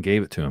fucking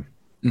gave it to him.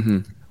 Mm-hmm.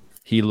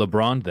 He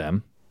LeBron'd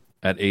them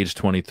at age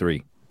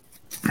 23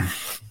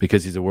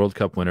 because he's a World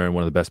Cup winner and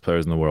one of the best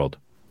players in the world.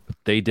 But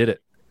they did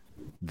it.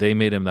 They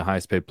made him the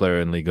highest paid player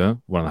in Liga,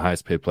 one of the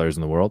highest paid players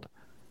in the world.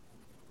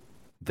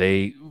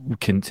 They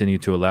continue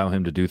to allow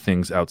him to do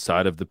things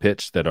outside of the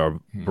pitch that are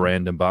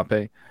brand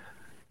Mbappe,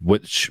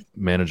 which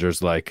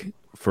managers like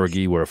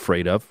Fergie were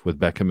afraid of with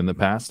Beckham in the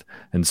past,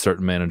 and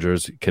certain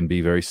managers can be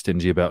very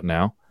stingy about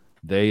now.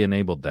 They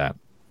enabled that.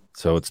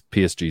 So it's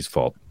PSG's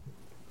fault.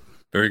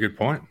 Very good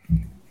point.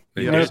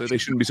 So they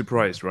shouldn't be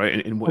surprised,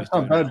 right? In what it's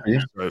not bad,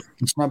 man.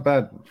 It's not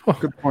bad.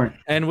 Good point.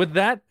 And with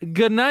that,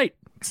 good night.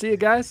 See you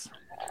guys.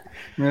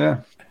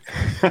 Yeah.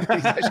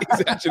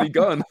 he's actually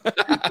gone.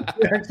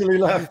 He actually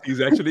left.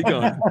 He's actually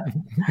gone.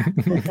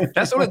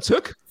 That's all it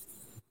took.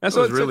 That's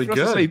all it really took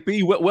for us to say,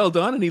 B, well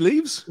done, and he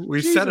leaves.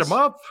 We set him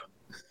up.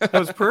 That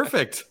was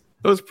perfect.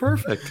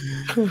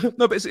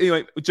 No, but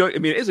anyway, Joe, I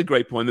mean, it is a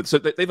great point. So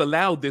they've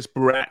allowed this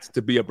brat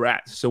to be a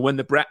brat. So when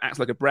the brat acts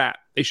like a brat,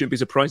 they shouldn't be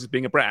surprised at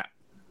being a brat.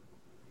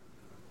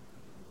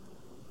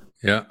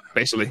 Yeah,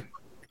 basically.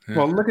 Yeah.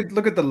 Well,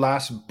 look at the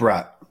last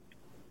brat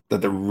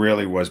that there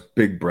really was,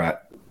 big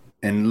brat,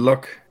 and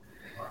look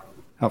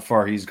how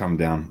far he's come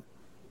down.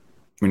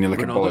 When you look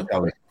Ronaldo?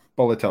 at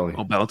Balotelli.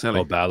 Oh, Balotelli.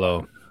 Oh,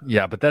 Ballo.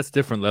 Yeah, but that's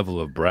different level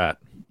of brat.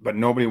 But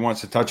nobody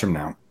wants to touch him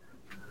now.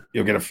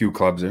 You'll get a few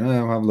clubs and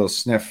we'll have a little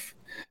sniff.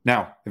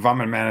 Now, if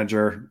I'm a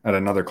manager at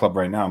another club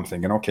right now, I'm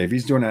thinking, okay, if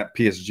he's doing it at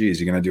PSG, is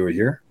he going to do it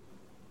here?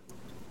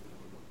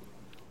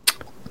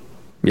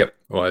 Yep.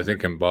 Well, I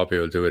think Mbappé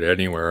will do it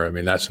anywhere. I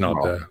mean, that's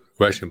not the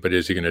question, but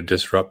is he going to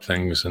disrupt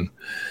things? And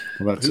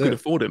who could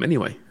afford him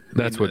anyway?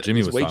 That's what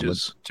Jimmy was talking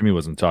about. Jimmy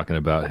wasn't talking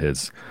about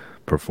his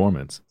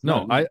performance.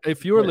 No,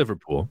 if you're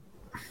Liverpool,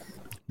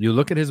 you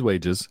look at his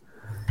wages.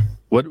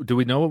 What do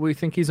we know? What we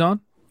think he's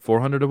on?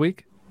 400 a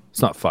week?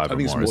 It's not 5 or more. I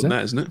think it's more than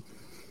that, isn't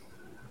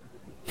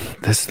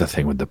it? This is the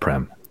thing with the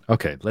Prem.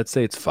 Okay, let's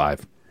say it's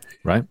 5,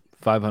 right?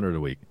 500 a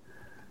week.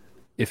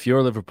 If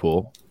you're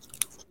Liverpool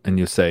and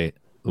you say,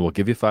 we'll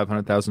give you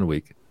 500,000 a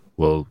week,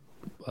 we'll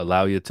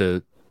allow you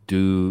to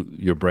do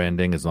your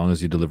branding as long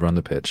as you deliver on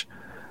the pitch,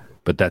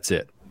 but that's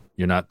it.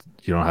 You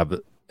don't have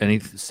any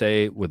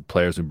say with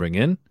players we bring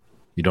in.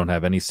 You don't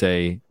have any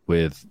say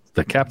with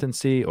the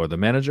captaincy or the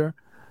manager.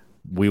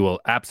 We will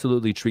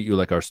absolutely treat you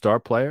like our star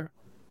player,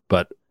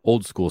 but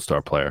old school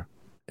star player.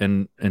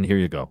 And here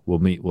you go. We'll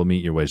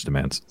meet your wage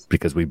demands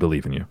because we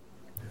believe in you.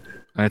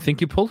 And I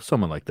think you pull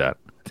someone like that.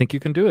 I think you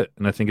can do it,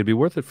 and I think it'd be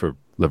worth it for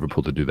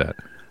Liverpool to do that.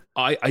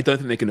 I don't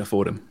think they can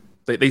afford him.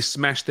 They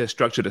smashed their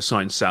structure to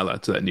sign Salah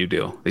to that new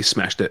deal. They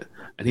smashed it,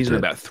 and he's in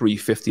about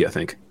 350, I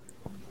think.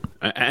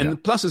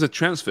 And plus, there's a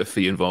transfer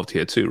fee involved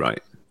here too,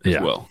 right? As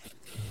well.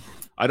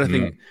 I don't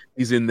think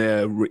he's in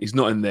there. He's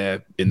not in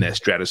their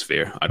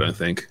stratosphere. I don't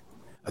think.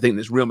 I think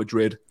there's Real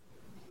Madrid,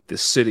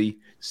 there's City.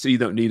 City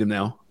don't need him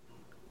now.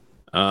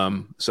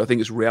 So I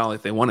think it's Real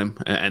if they want him,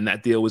 and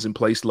that deal was in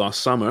place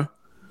last summer.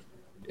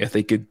 If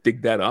they could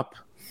dig that up,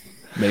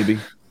 maybe.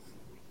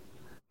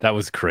 That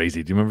was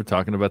crazy. Do you remember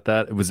talking about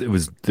that? It was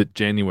the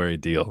January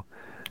deal.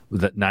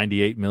 Was that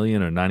 98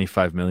 million or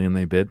 95 million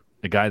they bid?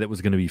 A guy that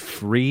was going to be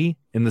free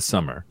in the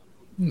summer.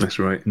 That's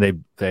right.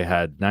 They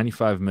had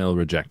 95 mil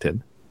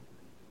rejected.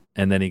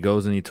 And then he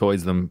goes and he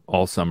toys them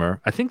all summer.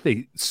 I think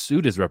they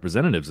sued his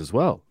representatives as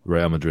well,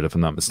 Real Madrid, if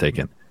I'm not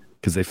mistaken,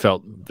 because they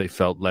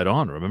felt led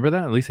on. Remember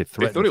that? At least they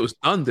threatened. They thought it was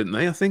done, didn't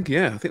they? I think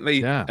and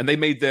they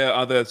made their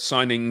other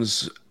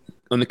signings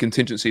on the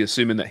contingency,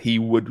 assuming that he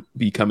would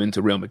be coming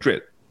to Real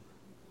Madrid.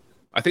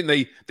 I think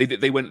they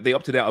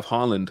opted out of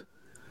Haaland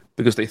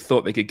because they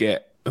thought they could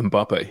get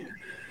Mbappé.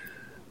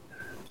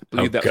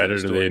 How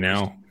gutted are they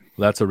now?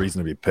 That's a reason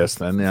to be pissed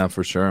then. Yeah,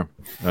 for sure.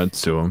 I'd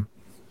sue him.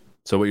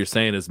 So what you're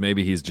saying is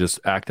maybe he's just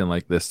acting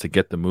like this to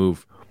get the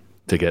move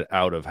to get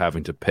out of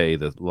having to pay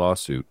the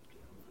lawsuit.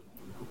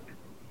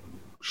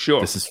 Sure.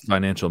 This is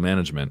financial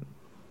management.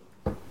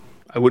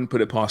 I wouldn't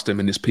put it past him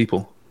and his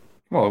people.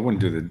 Well,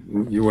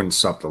 you wouldn't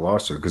stop the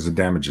lawsuit because the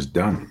damage is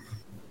done.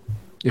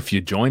 If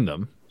you join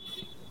them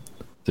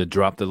to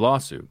drop the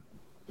lawsuit.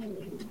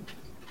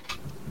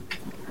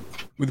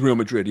 With Real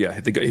Madrid, yeah.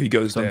 If he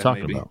goes there, I'm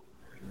talking maybe. about.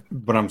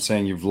 But I'm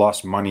saying you've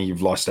lost money,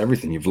 you've lost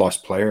everything, you've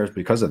lost players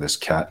because of this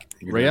cat.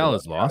 Real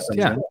is lost,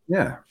 yeah.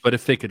 Yeah. But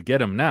if they could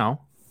get him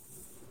now,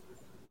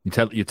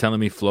 you're telling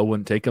me Flo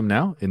wouldn't take him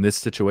now in this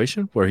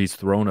situation where he's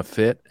thrown a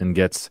fit and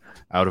gets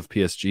out of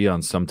PSG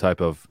on some type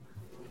of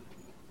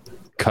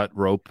cut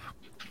rope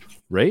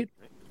rate?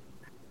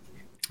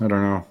 I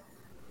don't know.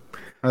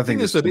 I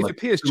think if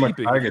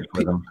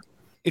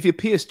you're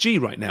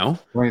PSG right now,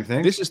 what do you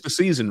think? This is the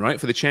season, right,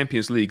 for the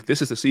Champions League.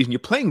 This is the season. You're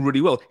playing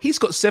really well. He's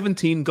got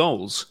 17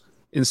 goals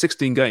in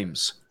 16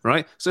 games,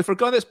 right? So for a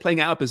guy that's playing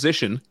out of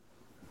position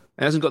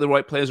and hasn't got the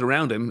right players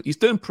around him, he's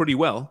doing pretty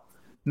well.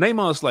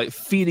 Neymar's like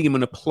feeding him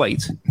on a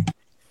plate.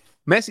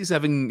 Messi's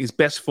having his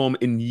best form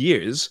in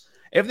years.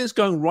 Everything's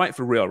going right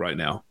for Real right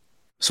now.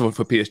 So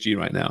for PSG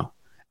right now.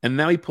 And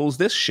now he pulls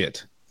this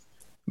shit.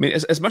 I mean,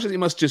 as much as he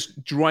must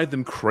just drive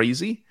them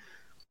crazy,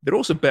 they're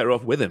also better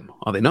off with him,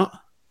 are they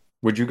not?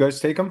 Would you guys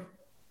take him?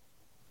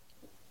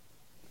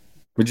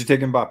 Would you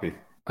take Mbappé?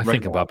 I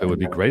think Mbappé would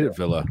be great at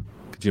Villa.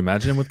 Could you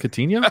imagine him with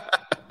Coutinho?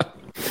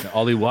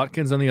 Ollie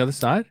Watkins on the other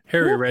side?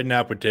 Harry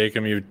Redknapp would take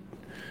him.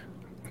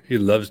 He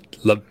loves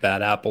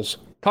bad apples.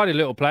 Tidy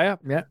little player.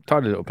 Yeah,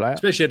 tidy little player.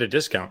 Especially at a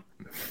discount.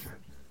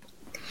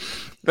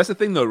 That's the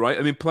thing, though, right?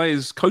 I mean,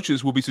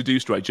 coaches will be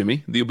seduced, right,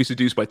 Jimmy? They'll be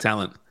seduced by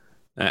talent.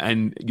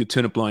 And you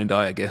turn a blind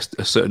eye, I guess,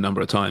 a certain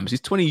number of times.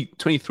 He's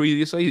 23,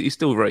 you say? He's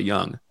still very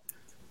young.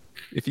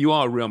 If you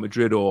are Real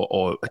Madrid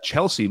or a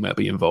Chelsea might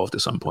be involved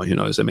at some point, who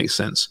knows? That makes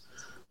sense.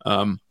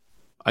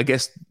 I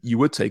guess you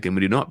would take him,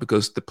 would you not?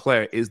 Because the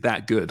player is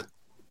that good.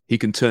 He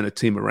can turn a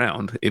team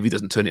around if he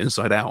doesn't turn it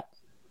inside out.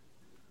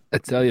 I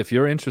tell you, if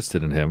you're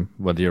interested in him,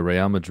 whether you're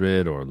Real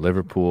Madrid or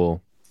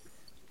Liverpool,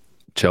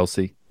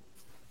 Chelsea,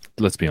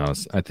 let's be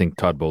honest, I think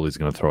Todd Bowley's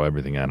going to throw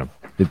everything at him.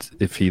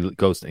 If he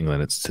goes to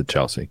England, it's to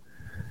Chelsea.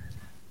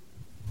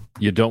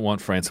 You don't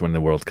want France to win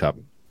the World Cup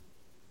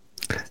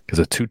because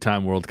a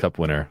 2-time World Cup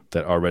winner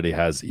that already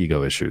has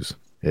ego issues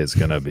is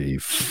going to be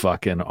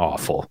fucking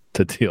awful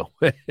to deal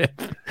with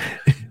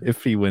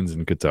if he wins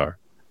in Qatar.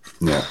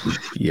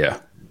 Yeah,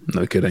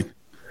 no kidding.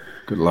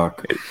 Good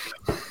luck.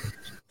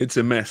 It's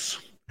a mess.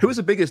 Who was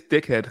the biggest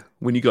dickhead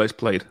when you guys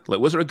played? Like,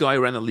 was there a guy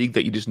around the league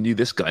that you just knew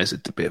this guy's a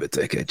bit of a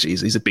dickhead?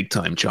 Jeez, he's a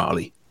big-time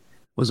Charlie.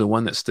 Was there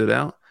one that stood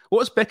out? What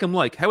was Beckham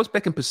like? How was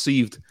Beckham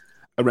perceived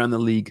around the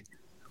league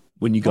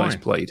when you guys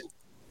played?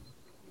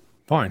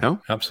 Fine. No?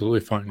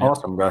 Absolutely fine. Yeah.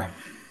 Awesome guy.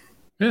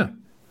 Yeah.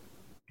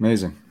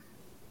 Amazing.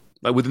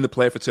 Like within the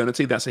player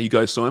fraternity, that's how you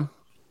guys saw him?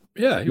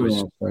 Yeah, he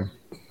was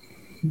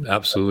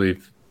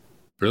absolutely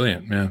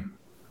brilliant, man.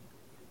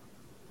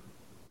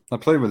 I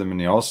played with him in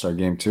the All-Star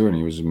game too, and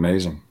he was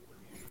amazing.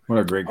 What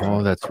a great guy.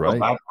 Oh, that's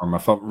right. I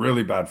felt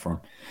really bad for him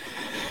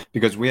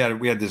because we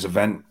had this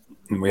event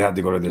and we had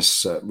to go to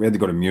this. We had to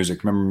go to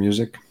music. Remember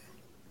music?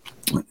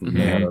 Mm-hmm.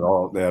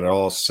 They had it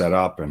all set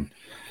up, and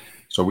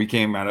so we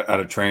came out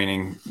of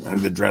training.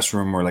 In the dress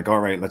room, we're like, all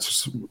right,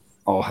 let's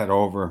all head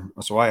over.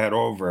 So I head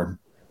over,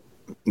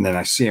 and then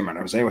I see him, and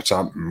I was, hey, what's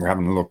up? And we're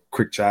having a little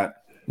quick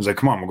chat. I was like,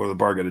 come on, we'll go to the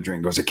bar, get a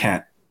drink. He goes, I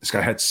can't. This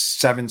guy had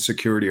 7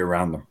 security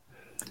around him.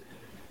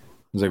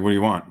 I was like, what do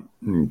you want?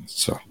 And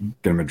so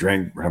get him a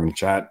drink. We're having a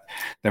chat.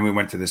 Then we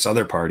went to this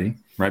other party,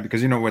 right?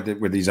 Because, you know,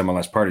 with these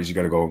MLS parties, you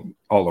got to go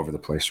all over the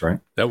place, right?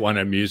 That one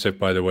at music,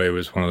 by the way,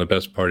 was one of the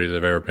best parties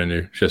I've ever been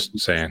to. Just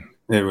saying.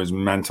 It was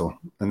mental.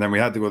 And then we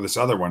had to go to this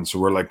other one. So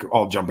we're like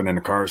all jumping in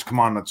the cars. Come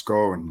on, let's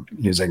go. And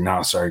he was like,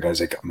 no, sorry,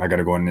 guys. I got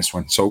to go in this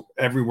one. So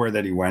everywhere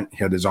that he went,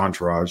 he had his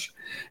entourage,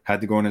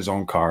 had to go in his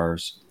own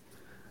cars.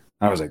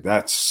 I was like,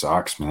 that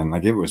sucks, man.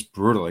 Like, it was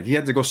brutal. Like, he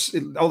had to go.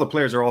 All the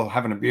players are all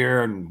having a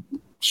beer and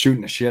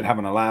shooting the shit,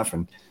 having a laugh,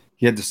 and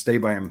he had to stay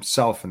by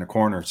himself in the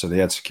corner. So they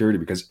had security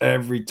because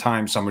every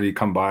time somebody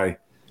come by,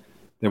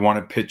 they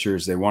wanted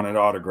pictures, they wanted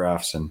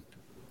autographs, and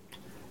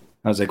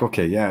I was like,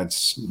 okay, yeah,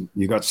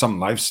 you got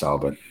some lifestyle,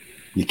 but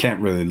you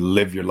can't really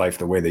live your life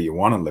the way that you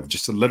want to live.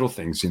 Just the little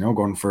things, you know,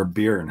 going for a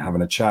beer and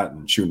having a chat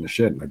and shooting the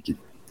shit. Like,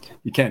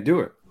 you can't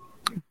do it.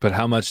 But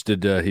how much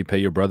did he pay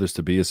your brothers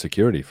to be his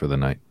security for the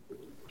night?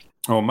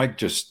 Oh, Mike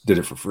just did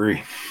it for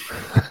free.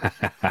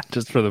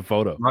 Just for the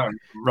photo.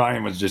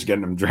 Ryan was just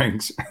getting them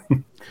drinks.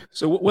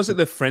 So was it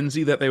the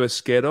frenzy that they were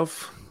scared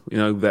of, you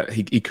know, that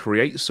he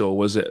creates, or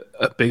was it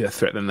a bigger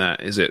threat than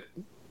that? Is it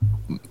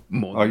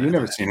more? Oh, you've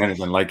never seen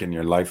anything like in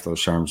your life,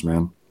 those charms,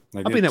 man.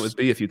 Like, I've been out with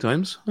B a few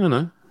times. I don't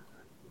know.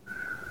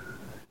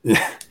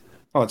 Yeah.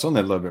 Oh, it's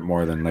only a little bit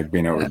more than like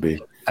being out with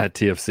B. At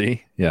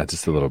TFC? Yeah,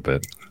 just a little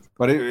bit.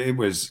 But it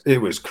was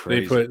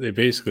crazy.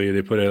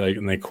 They put it like,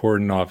 and they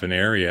cordon off an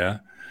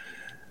area,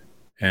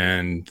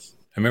 And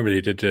I remember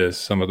they did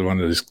one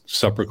of the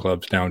supper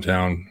clubs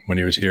downtown when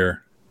he was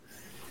here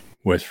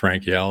with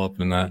Frank Yallop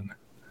and that,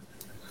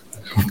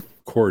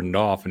 cordoned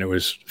off, and it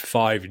was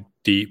 5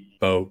 deep,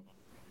 about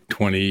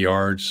 20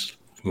 yards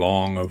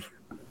long of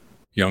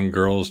young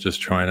girls just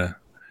trying to...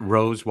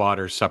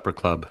 Rosewater Supper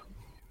Club.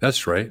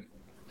 That's right.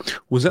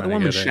 Was that the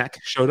one when Shaq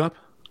showed up?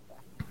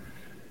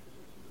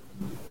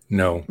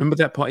 No. Remember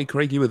that party,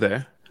 Craig? You were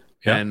there.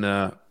 Yeah.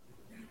 And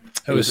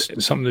it was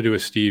something to do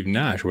with Steve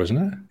Nash,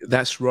 wasn't it?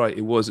 That's right.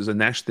 It was. It was a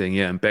Nash thing,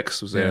 yeah. And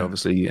Bex was there,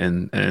 obviously.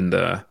 And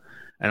I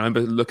remember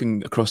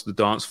looking across the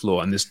dance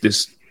floor, and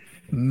this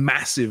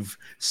massive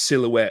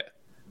silhouette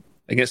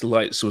against the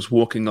lights was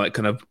walking, like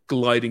kind of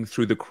gliding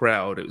through the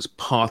crowd. It was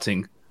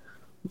parting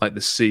like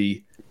the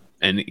sea,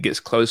 and it gets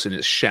closer, and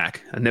it's Shaq.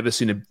 I've never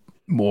seen a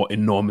more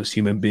enormous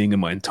human being in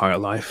my entire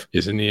life.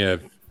 Isn't he a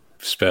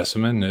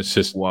specimen? It's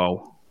just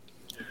wow,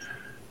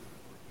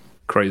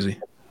 crazy.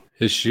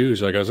 His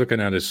shoes, like I was looking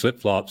at his flip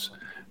flops.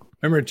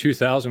 Remember in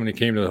 2000 when he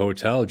came to the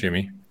hotel,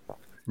 Jimmy?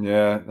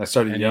 Yeah, I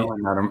started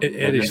yelling at him. It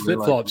had his flip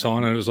flops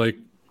on, and it was like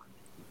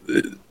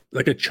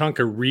a chunk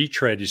of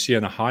retread you see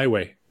on the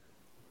highway.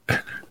 No,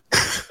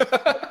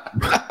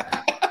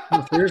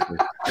 seriously.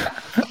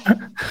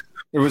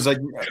 It was like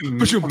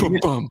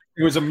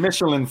it was a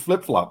Michelin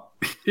flip flop.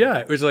 Yeah,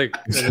 it was like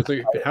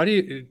how do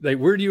you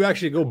where do you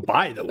actually go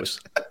buy those?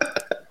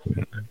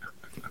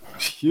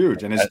 It's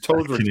huge, and his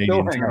toes were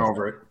still hanging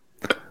over it.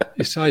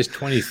 He's size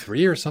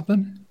 23 or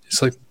something.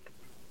 It's like,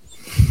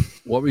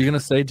 what were you gonna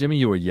say, Jimmy?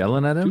 You were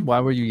yelling at him.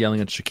 Why were you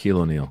yelling at Shaquille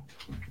O'Neal?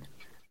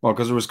 Well,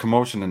 because there was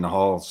commotion in the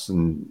halls,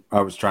 and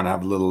I was trying to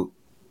have a little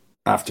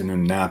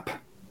afternoon nap.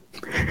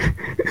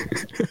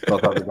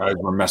 Thought the other guys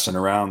were messing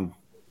around.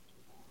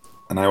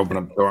 And I opened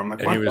up the door. I'm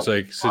like, and he was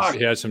like,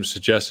 he had some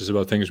suggestions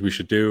about things we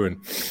should do, and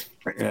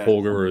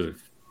Holger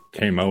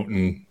came out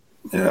and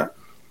I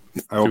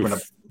opened up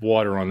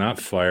water on that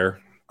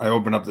fire. I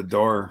opened up the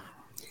door,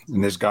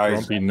 and this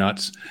guy's grumpy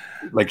nuts,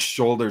 like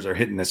shoulders are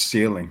hitting the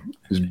ceiling.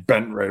 He's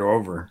bent right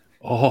over.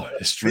 Oh,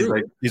 it's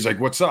true. He's like,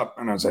 "What's up?"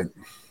 And I was like,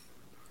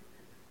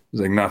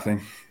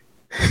 "Nothing."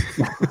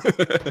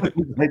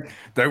 Like,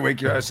 did I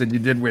wake you up? I said, "You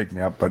did wake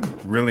me up, but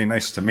really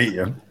nice to meet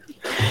you."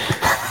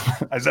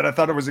 I said, "I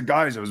thought it was the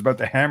guys. I was about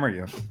to hammer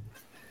you."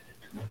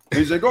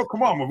 He's like, "Oh,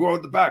 come on, we'll go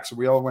out the back." So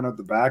we all went out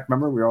the back.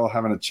 Remember, we were all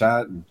having a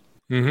chat.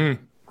 And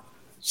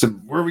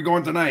said, "Where are we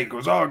going tonight?" He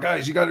goes, "Oh,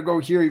 guys, you got to go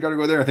here. You got to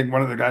go there." I think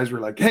one of the guys were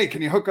like, "Hey,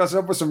 can you hook us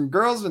up with some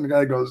girls?" And the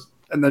guy goes,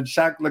 and then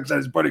Shaq looks at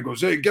his buddy,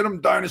 goes, "Hey, get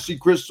him Dynasty,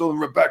 Crystal, and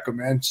Rebecca,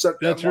 man."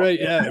 That's right.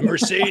 Yeah,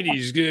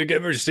 Mercedes.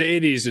 Get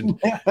Mercedes. And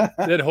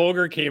then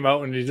Holger came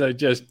out, and he's like,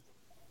 "Just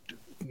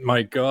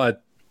my God."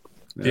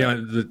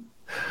 Yeah.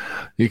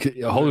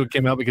 Holger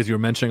came out because you were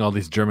mentioning all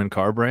these German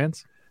car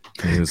brands.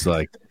 And he was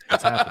like,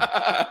 "What's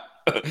happening?"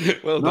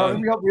 Well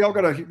done. We all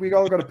got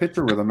a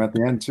picture with him at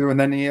the end too, and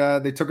then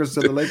they took us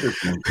to the Lakers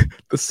game.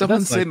 Does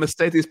someone say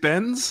Mercedes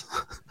Benz?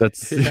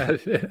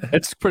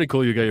 It's pretty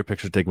cool. You got your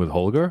picture taken with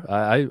Holger.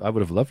 I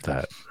would have loved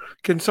that.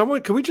 Can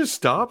we just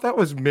stop? That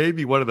was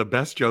maybe one of the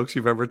best jokes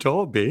you've ever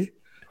told, B.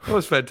 That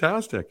was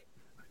fantastic.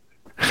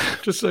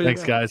 Just so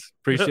thanks, guys.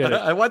 Appreciate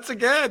it. Once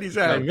again, he's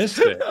out. I missed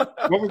it.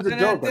 What was the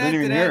joke? I didn't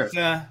even hear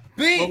it.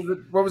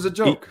 What was the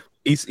joke?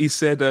 He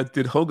said,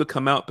 did Holger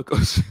come out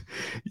because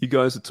you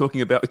guys are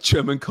talking about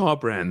German car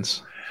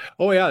brands?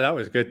 Oh, yeah, that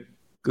was good.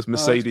 Because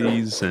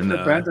Mercedes and...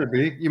 banter,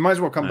 B. You might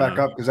as well come back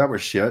up because that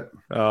was shit.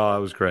 Oh, that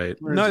was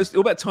great. No, it's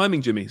all about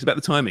timing, Jimmy. It's about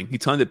the timing. He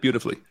timed it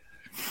beautifully.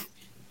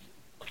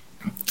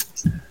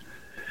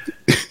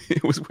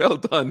 It was well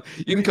done.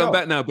 You can come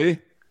back now, B.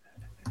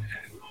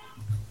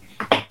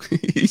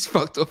 He's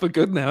fucked off for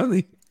good now, isn't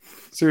he?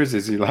 Seriously,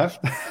 is he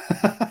left?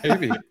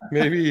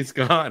 Maybe he's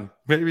gone.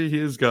 Maybe he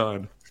is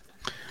gone.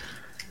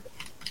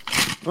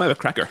 I have a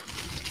cracker.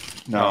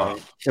 No,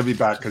 he'll be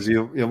back because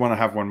he'll want to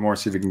have one more,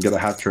 see if he can get a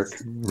hat trick.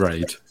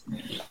 Right.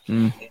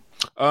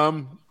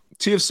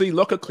 TFC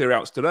locker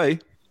clearouts today.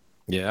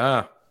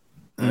 Yeah.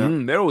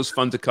 They're always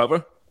fun to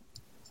cover.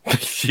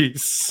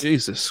 Jeez.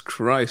 Jesus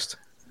Christ.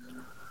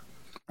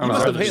 You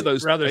must have hated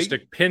those. Rather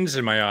stick pins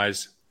in my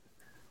eyes.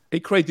 Hey,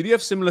 Craig, did you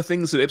have similar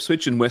things at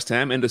Ipswich and West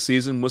Ham end of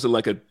season? Was it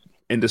like a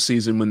end of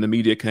season when the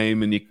media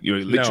came and you were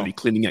literally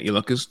cleaning out your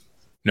lockers?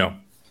 No.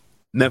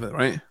 Never,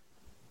 right?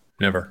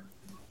 Never.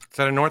 Is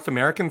that a North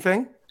American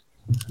thing?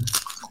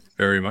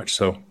 Very much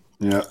so.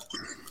 Yeah.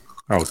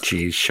 Oh,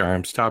 geez,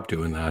 Sharm, stop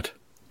doing that.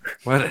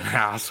 What an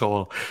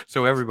asshole.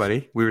 So,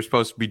 everybody, we were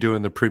supposed to be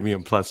doing the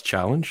Premium Plus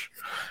Challenge.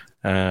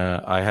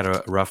 I had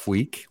a rough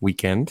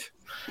weekend,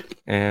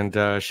 and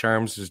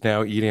Sharms is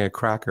now eating a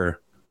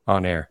cracker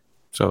on air.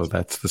 So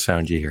that's the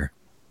sound you hear.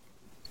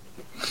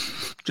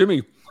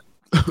 Jimmy,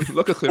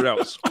 locker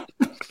clearouts.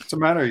 What's the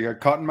matter? You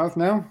got cotton mouth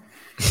now?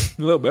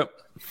 A little bit.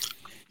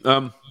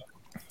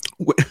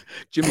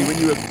 Jimmy, when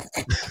you were...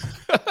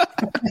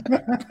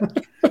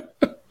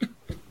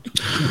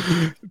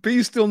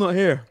 B's still not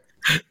here.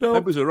 No.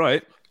 That was all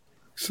right.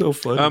 So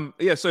funny.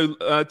 So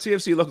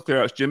TFC locker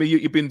clearouts, Jimmy,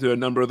 you've been to a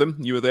number of them.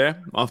 You were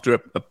there after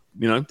a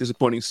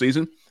disappointing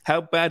season.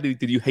 How badly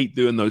did you hate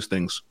doing those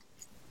things?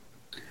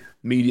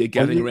 media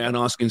gathering around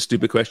asking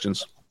stupid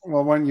questions.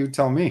 Well, why don't you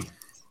tell me?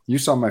 You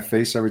saw my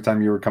face every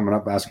time you were coming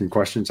up asking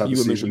questions. How the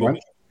season went.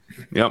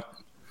 Yep.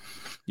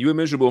 You were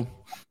miserable.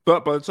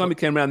 But by the time it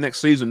came around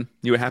next season,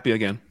 you were happy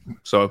again.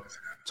 So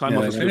time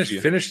off is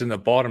finished in the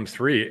bottom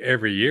 3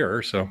 every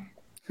year. So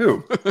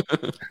who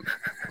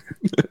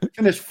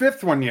finished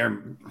 5th one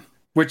year,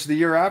 which the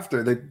year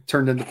after they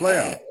turned into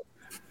playoff.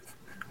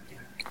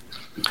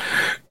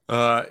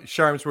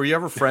 Sharms, were you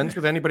ever friends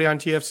with anybody on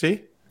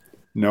TFC?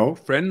 No.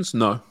 Friends?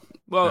 No.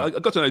 Well, I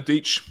got to know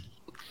Deitch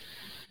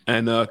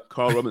and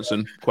Carl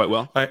Robinson quite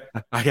well. I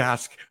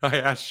asked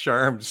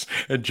Sharms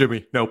and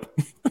Jimmy. Nope.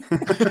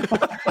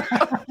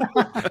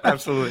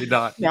 Absolutely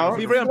not. No,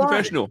 be very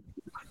unprofessional.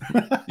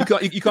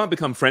 You can't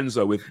become friends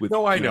though with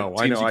no, I know.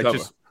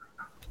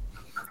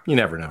 You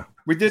never know.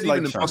 We did it's like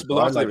even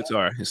impossible after they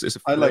retire. It's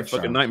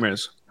fucking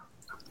nightmares.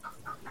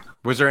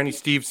 Was there any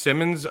Steve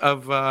Simmons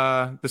of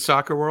the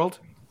soccer world?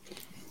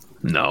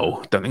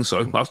 No, don't think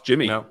so. Ask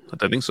Jimmy. No, I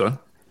don't think so.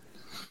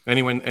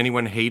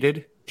 Anyone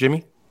hated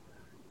Jimmy?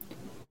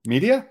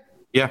 Media?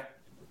 Yeah.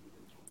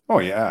 Oh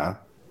yeah.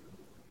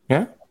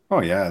 Yeah.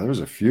 Oh yeah. There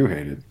was a few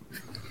hated.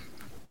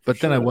 But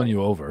then I won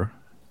you over.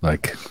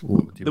 Like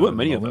there weren't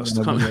many of us.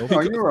 No,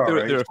 you were all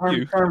right. There are a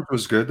few. Farms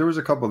was good. There was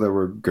a couple that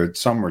were good.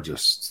 Some were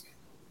just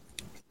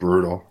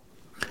brutal.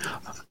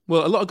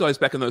 Well, a lot of guys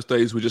back in those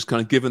days were just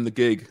kind of given the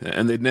gig,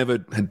 and they'd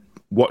never had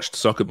watched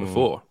soccer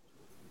before,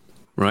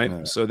 right?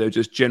 Yeah. So they're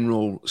just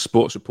general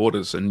sports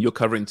reporters, and you're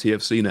covering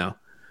TFC now.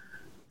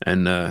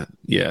 And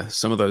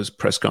some of those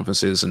press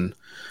conferences and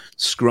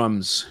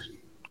scrums,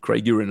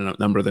 Craig, you were in a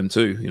number of them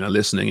too,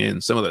 listening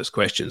in. Some of those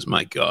questions,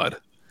 my God,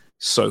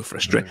 so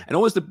frustrating. Yeah. And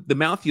always the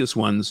mouthiest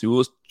ones who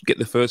always get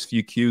the first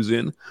few cues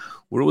in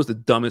were always the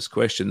dumbest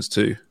questions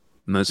too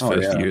in those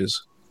first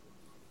years.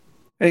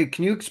 Hey,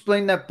 can you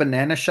explain that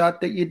banana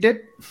shot that you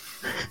did?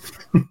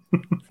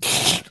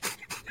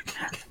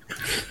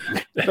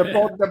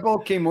 The ball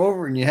came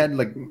over and you had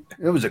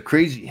it was a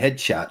crazy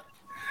headshot.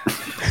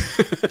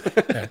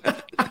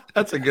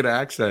 That's a good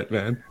accent,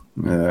 man.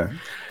 Yeah.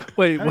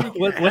 Wait,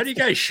 how do you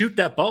guys shoot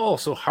that ball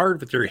so hard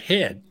with your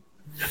head?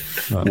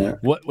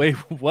 What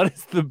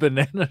is the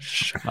banana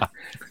shot?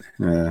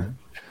 Yeah,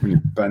 you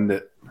bend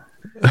it.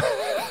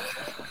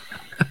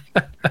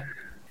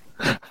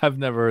 I've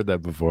never heard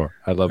that before.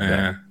 I love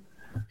that.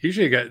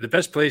 Usually, the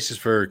best places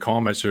for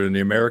comments are in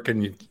the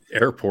American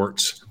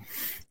airports.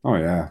 Oh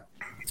yeah,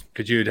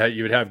 because you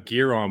would have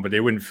gear on, but they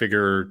wouldn't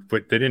figure.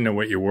 But they didn't know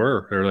what you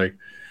were. They're like,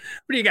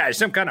 "What are you guys?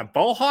 Some kind of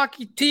ball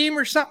hockey team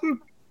or something?"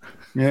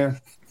 Yeah.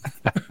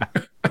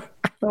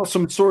 Well,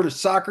 some sort of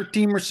soccer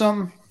team or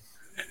something.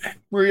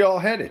 Where are y'all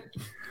headed?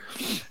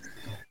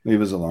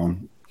 Leave us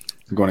alone.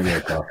 I'm going to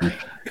get a coffee.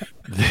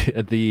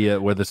 The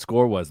where the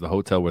score was, the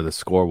hotel where the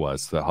score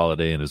was, the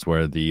Holiday Inn is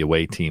where the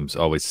away teams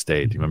always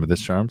stayed. Do you remember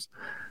this, Charms?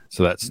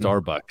 So that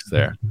Starbucks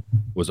there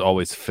was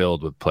always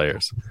filled with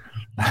players.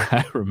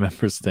 I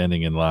remember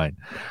standing in line,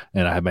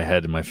 and I had my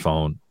head in my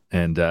phone.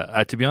 And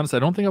to be honest, I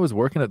don't think I was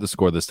working at the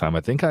score this time.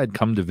 I think I had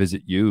come to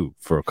visit you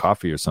for a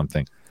coffee or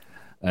something.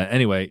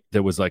 Anyway,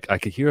 there was I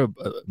could hear an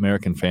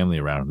American family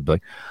around. They'd be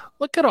like,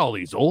 "Look at all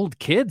these old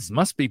kids.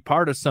 Must be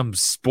part of some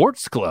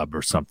sports club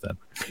or something."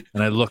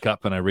 And I look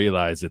up and I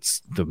realize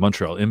it's the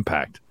Montreal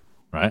Impact,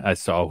 right? I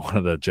saw one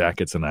of the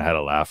jackets and I had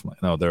a laugh. I'm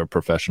like, no, they're a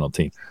professional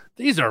team.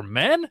 These are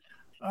men?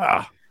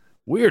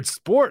 Weird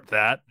sport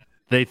that.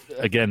 The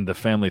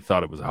family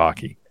thought it was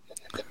hockey.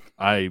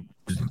 I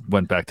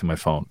went back to my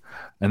phone.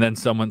 And then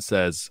someone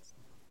says,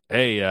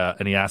 hey,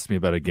 and he asked me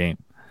about a game.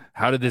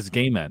 How did this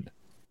game end?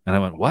 And I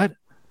went, what?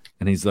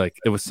 And he's like,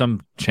 it was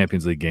some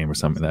Champions League game or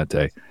something that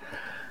day.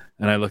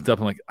 And I looked up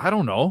and I'm like, I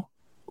don't know.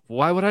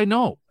 Why would I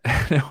know?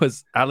 And it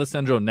was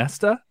Alessandro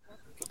Nesta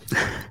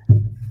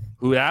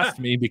who asked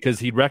me because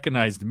he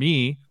recognized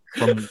me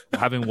from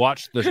having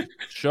watched the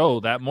show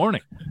that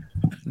morning.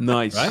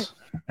 Nice. Right?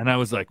 And I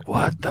was like,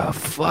 what the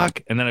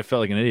fuck? And then I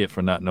felt like an idiot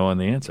for not knowing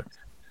the answer.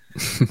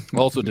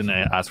 Also didn't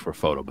ask for a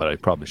photo, but I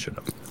probably should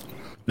have.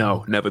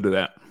 No, never do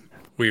that.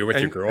 Were you with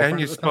your girlfriend? And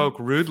you spoke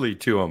rudely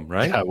to him,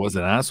 right? Yeah, I was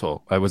an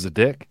asshole. I was a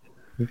dick.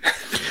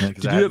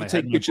 Did you ever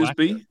take pictures,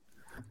 B?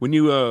 When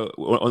you were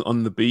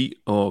on the beat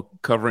or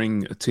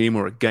covering a team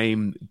or a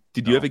game,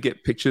 did you ever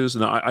get pictures?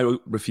 And I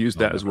refused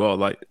that as well.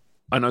 Like,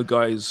 I know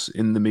guys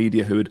in the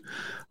media who would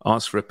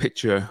ask for a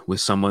picture with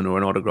someone or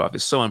an autograph.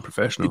 It's so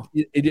unprofessional.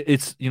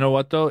 It's you know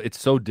what, though? It's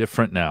so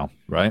different now,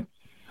 right?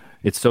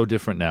 It's so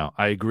different now.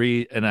 I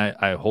agree, and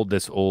I hold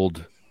this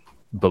old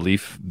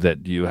belief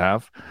that you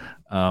have.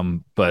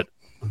 But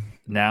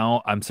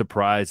now I'm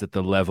surprised at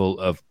the level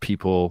of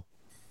people,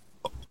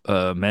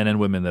 men and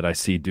women that I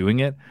see doing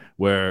it,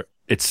 where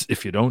it's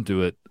if you don't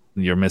do it,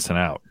 you're missing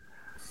out.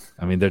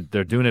 I mean,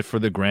 they're doing it for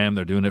the gram,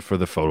 they're doing it for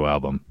the photo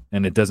album,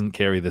 and it doesn't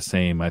carry the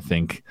same, I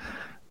think,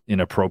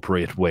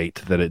 inappropriate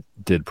weight that it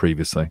did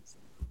previously.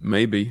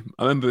 Maybe.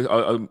 I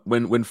remember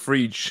when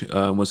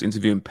Frege was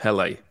interviewing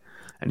Pele,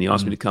 and he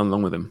asked me to come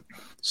along with him.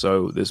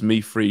 So there's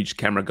me, Frege,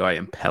 camera guy,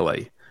 and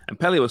Pele. And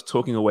Pele was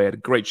talking away, had a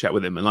great chat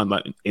with him, and I'm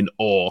like in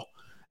awe.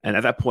 And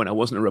at that point, I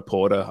wasn't a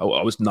reporter.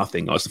 I was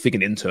nothing. I was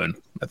an intern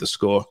at the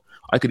Score.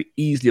 I could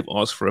easily have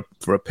asked for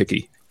a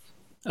picky.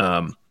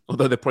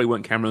 Although there probably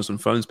weren't cameras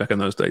and phones back in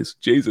those days.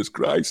 Jesus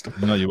Christ.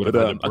 No, you would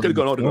have. I could have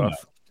got an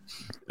autograph.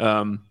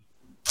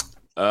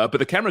 But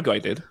the camera guy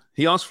did.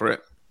 He asked for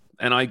it.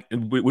 And it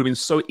would have been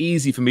so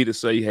easy for me to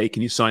say, hey,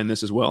 can you sign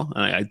this as well?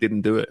 And I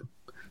didn't do it.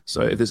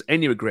 So if there's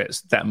any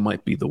regrets, that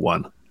might be the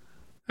one.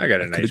 I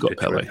got a nice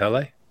picture with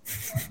Pele.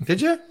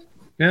 Did you?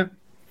 Yeah.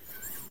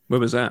 Where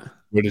was that?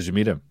 Where did you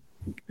meet him?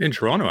 In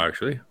Toronto,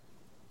 actually.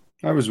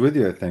 I was with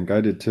you, I think.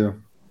 I did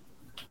too.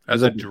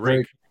 As a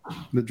Drake.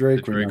 The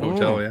Drake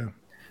Hotel, yeah.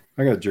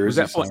 I got jerseys.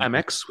 Was that for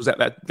Amex? Was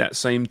that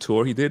same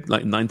tour he did?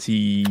 Like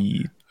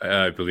 90...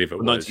 I believe it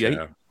was. 98?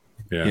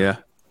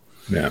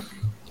 Yeah.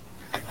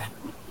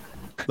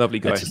 Lovely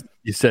guy.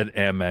 You said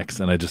Amex,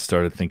 and I just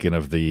started thinking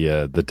of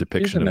the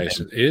depiction. He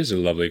is a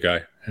lovely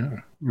guy. Yeah.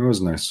 It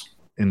was nice.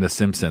 In The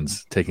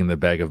Simpsons, taking the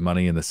bag of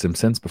money in The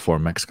Simpsons before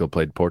Mexico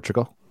played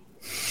Portugal.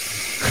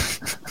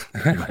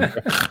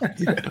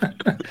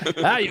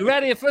 You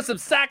ready for some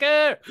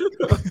soccer?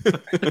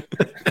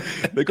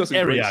 They got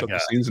some great soccer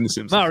scenes in The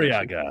Simpsons.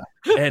 Mariaga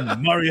and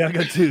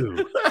Mariaga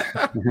 2.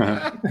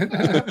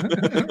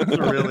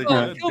 Really good.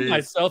 I'll kill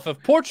myself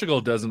if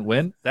Portugal doesn't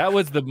win. That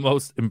was the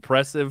most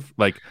impressive.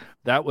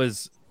 That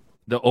was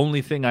the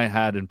only thing I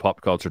had in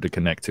pop culture to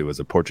connect to as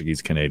a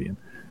Portuguese Canadian.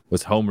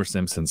 Was Homer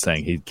Simpson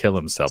saying he'd kill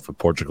himself if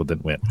Portugal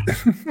didn't win.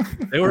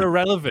 They were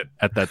irrelevant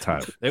at that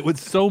time. It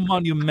was so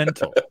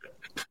monumental.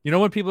 You know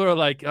when people are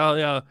like, oh,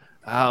 yeah,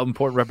 how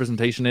important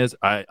representation is?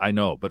 I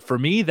know. But for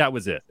me, that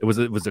was it. It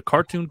was a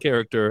cartoon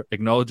character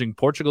acknowledging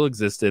Portugal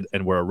existed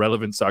and we're a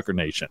relevant soccer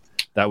nation.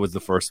 That was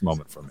the first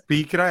moment for me.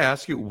 B, can I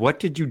ask you, what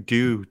did you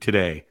do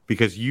today?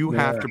 Because you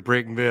have to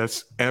bring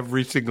this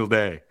every single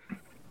day.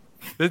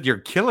 You're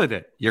killing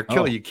it. You're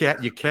killing. You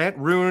can't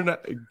ruin.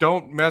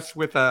 Don't mess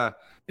with a.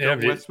 Do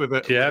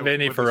you have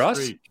any for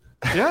us?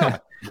 Yeah.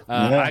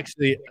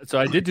 Actually, so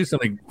I did do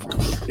something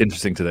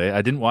interesting today.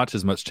 I didn't watch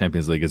as much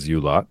Champions League as you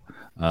lot.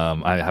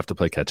 I have to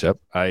play catch up.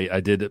 I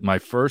did my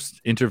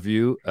first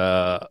interview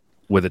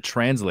with a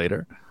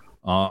translator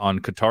on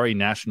Qatari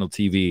national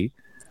TV.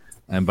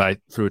 And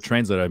through a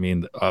translator, I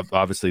mean,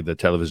 obviously the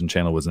television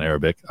channel was in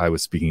Arabic. I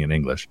was speaking in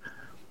English.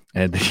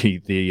 And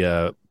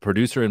the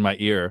producer in my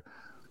ear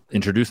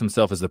introduced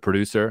himself as the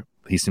producer.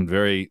 He seemed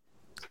very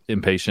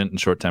impatient and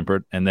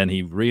short-tempered, and then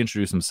he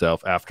reintroduced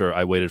himself after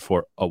I waited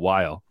for a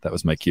while. That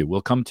was my cue.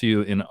 We'll come to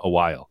you in a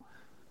while.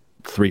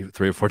 Three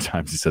or four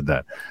times he said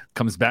that.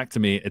 Comes back to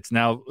me. It's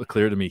now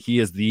clear to me he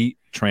is the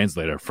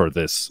translator for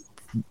this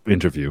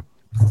interview.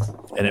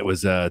 And it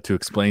was to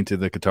explain to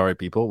the Qatari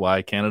people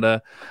why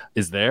Canada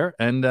is there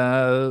and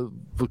the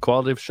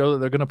quality of show that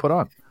they're going to put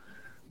on.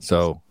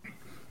 So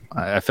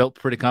I felt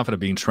pretty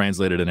confident being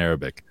translated in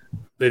Arabic.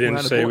 They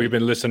didn't say we've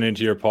been listening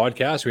to your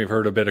podcast. We've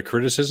heard a bit of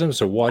criticism.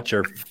 So watch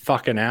your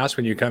fucking ass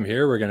when you come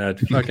here. We're going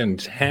to fucking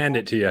hand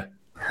it to you.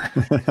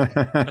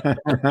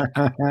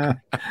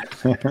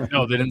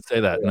 No, they didn't say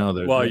that. No,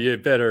 well, you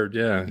better.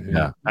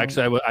 Yeah.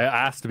 Actually, I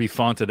asked to be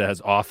fonted as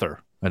author.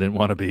 I didn't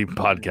want to be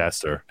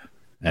podcaster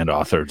and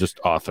author, just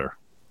author.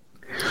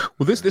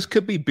 Well, this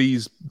could be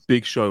B's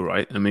big show,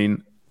 right? I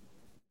mean,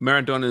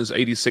 Maradona's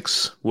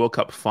 86 World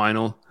Cup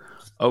final,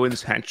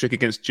 Owen's hat trick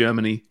against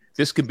Germany.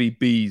 This could be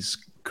B's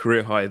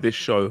career high, this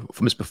show,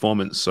 from his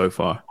performance so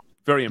far.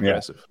 Very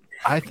impressive.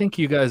 Yeah. I think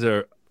you guys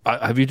are...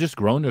 have you just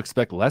grown to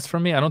expect less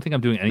from me? I don't think I'm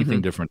doing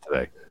anything different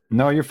today.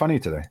 No, you're funny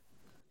today.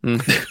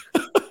 You're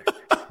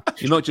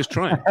not just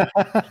trying. Are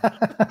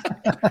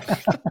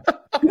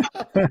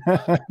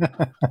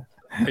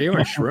you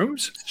on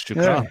shrooms?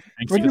 Yeah.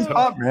 What you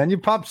pop, man? You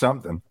pop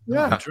something.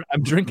 Yeah.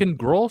 I'm drinking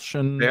Grolsch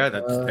and... Yeah,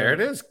 there it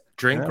is.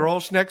 Drink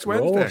Grolsch next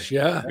Wednesday. Grolsch,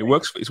 yeah.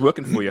 It's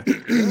working for you.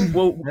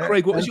 Well,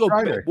 Craig, what was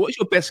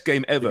your best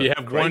game ever? You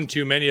have one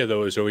too many of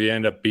those, or you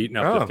end up beating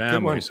up the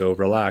family. So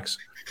relax.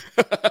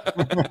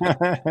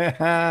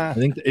 I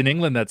think in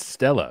England that's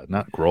Stella,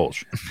 not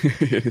Grolsch.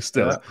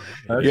 Stella.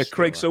 Yeah,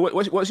 Craig. So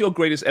what's your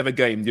greatest ever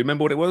game? Do you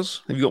remember what it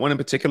was? Have you got one in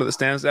particular that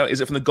stands out?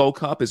 Is it from the Gold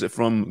Cup? Is it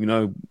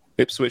from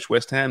Ipswich,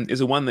 West Ham?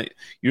 Is it one that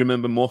you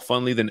remember more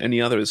fondly than any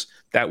others?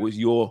 That was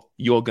your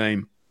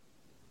game.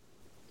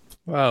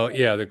 Well,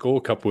 yeah, the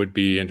Gold Cup would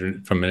be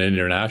from an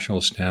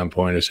international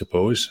standpoint, I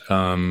suppose.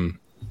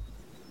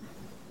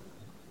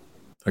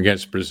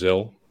 Against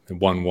Brazil,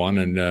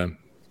 1-1 in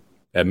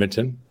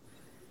Edmonton.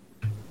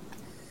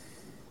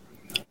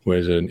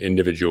 Was an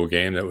individual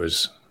game that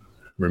was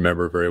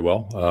remembered very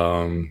well.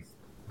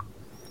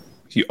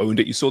 You owned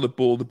it. You saw the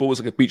ball. The ball was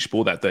like a beach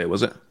ball that day,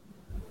 was it?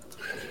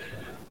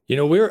 We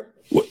were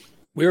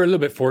a little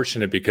bit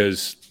fortunate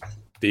because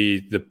the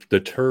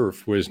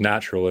turf was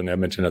natural in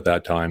Edmonton at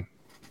that time.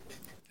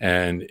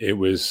 And it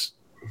was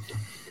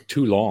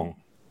too long.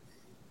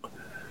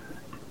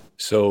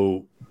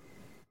 So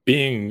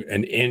being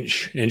an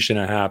inch and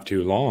a half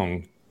too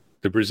long,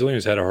 the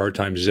Brazilians had a hard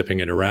time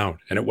zipping it around.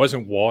 And it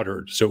wasn't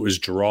watered, so it was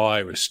dry.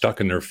 It was stuck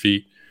in their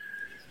feet.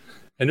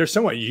 And they're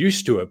somewhat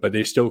used to it, but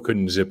they still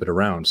couldn't zip it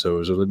around.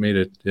 So it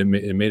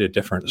made a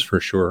difference for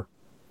sure.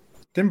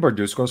 Didn't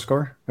Berdusco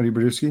score? Eddie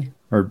Berduschi?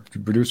 Or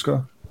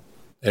Berdusco?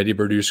 Eddie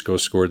Berdusco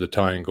scored the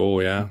tying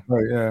goal, yeah.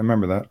 Right, yeah, I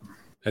remember that.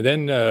 And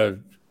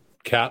then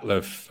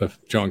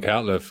John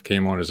Catliffe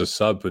came on as a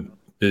sub with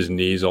his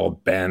knees all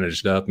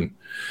bandaged up, and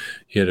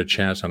he had a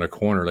chance on a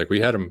corner. Like, we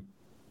had him,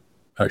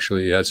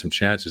 actually, he had some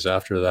chances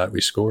after that.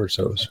 We scored,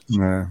 so it was...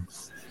 Yeah.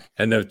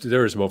 And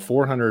there was about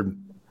 400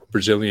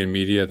 Brazilian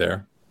media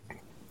there.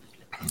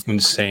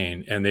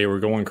 Insane. And they were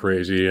going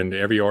crazy, and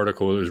every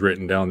article that was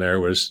written down there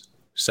was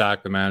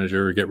sack the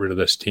manager, get rid of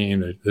this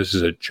team. This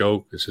is a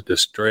joke. It's a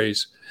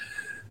disgrace.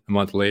 A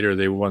month later,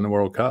 they won the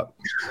World Cup.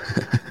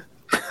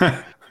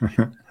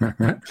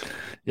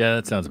 Yeah,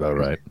 that sounds about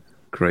right.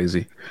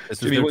 Crazy.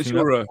 Jimmy, what's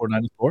your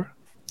 94?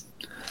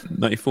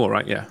 94,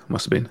 right? Yeah,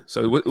 must have been.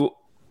 So,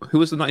 who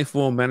was the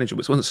 94 manager?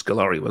 It wasn't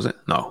Scolari, was it?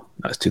 No,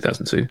 that's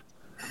 2002.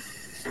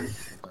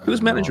 Who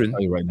was managing?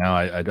 Right now,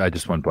 I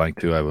just went blank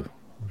too. I would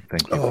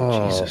thank you.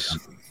 Oh, Jesus.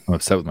 I'm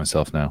upset with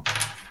myself now.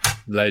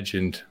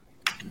 Legend.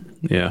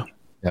 Yeah,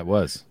 that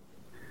was.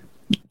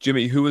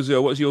 Jimmy,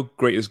 what was your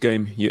greatest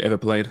game you ever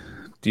played?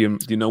 Do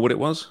you know what it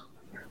was?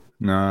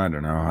 No, I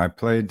don't know. I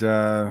played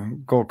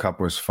Gold Cup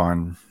was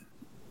fun.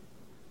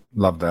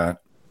 Loved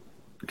that.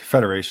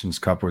 Confederations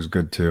Cup was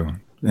good too.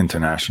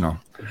 International.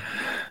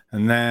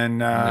 And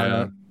then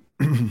I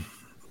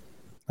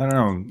don't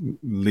know,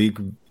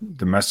 league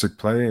domestic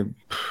play. I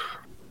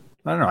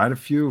don't know. I had a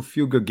few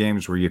good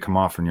games where you come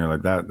off and you're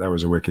like, that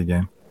was a wicked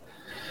game.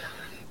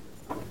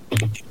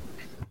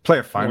 Play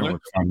a final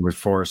with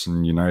Forest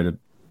and United.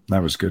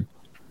 That was good.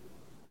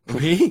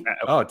 Me?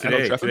 Oh,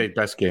 today,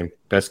 best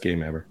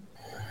game ever.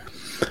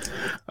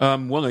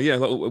 Well, yeah.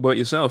 What about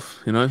yourself?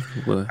 You know,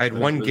 I had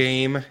one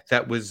game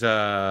that was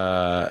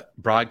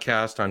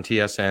broadcast on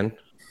TSN.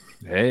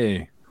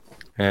 Hey,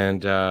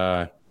 and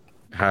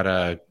had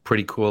a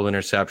pretty cool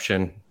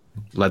interception.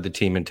 Led the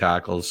team in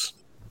tackles.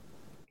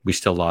 We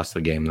still lost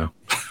the game though.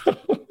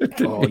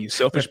 Oh, you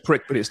selfish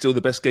prick! But it's still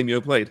the best game you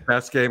ever played.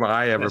 Best game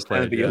I ever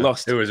played. You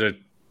lost. It was a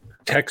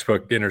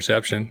textbook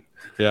interception.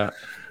 Yeah.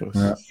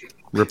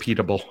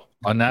 Repeatable.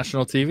 On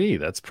national TV.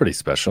 That's pretty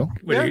special.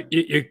 Wait,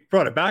 you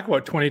brought it back,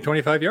 what, 20,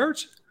 25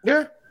 yards?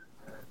 Yeah.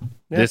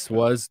 This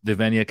was the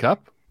Vania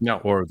Cup? No.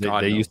 Or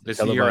they used to this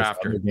is year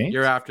after.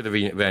 Year after the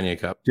Vania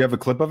Cup. Do you have a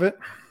clip of it?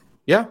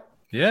 Yeah.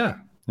 Yeah.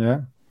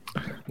 Yeah.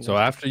 So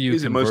after you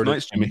converted most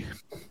nights, Jimmy,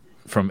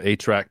 from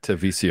 8-track to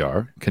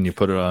VCR, can you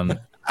put it on...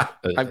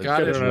 I've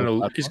got it.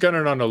 He's got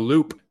it on a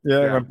loop.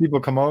 Yeah, when people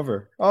come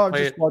over. Oh, I'm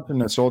just watching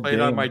this old game. Play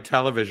it on my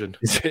television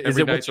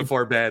every night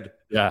before bed.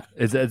 Yeah.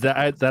 Is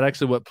that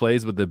actually what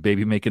plays with the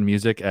baby making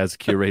music as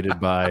curated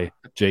by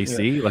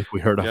JC, like we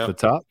heard off the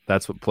top?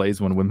 That's what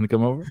plays when women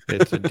come over?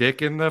 It's a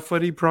dick in the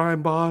footy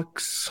prime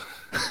box.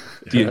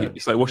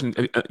 It's like watching.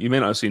 You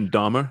may not have seen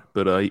Dahmer,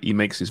 but he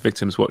makes his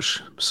victims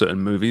watch certain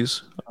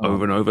movies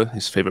over and over,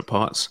 his favorite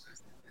parts.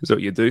 Is that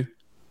what you do?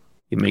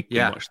 You make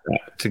them watch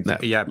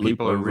that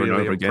people are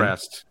really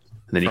impressed.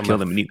 And then you kill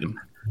them and eat them.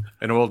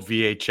 An old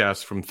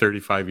VHS from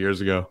 35 years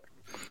ago.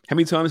 How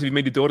many times have you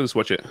made your daughters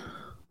watch it?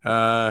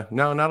 No,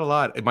 not a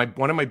lot.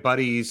 One of my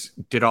buddies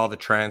did all the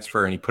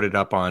transfer and he put it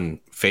up on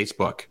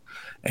Facebook.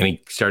 And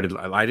he started,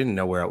 I didn't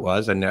know where it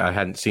was, and I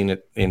hadn't seen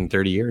it in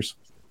 30 years.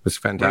 It was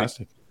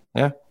fantastic.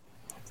 Right.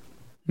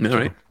 Yeah. All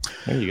right.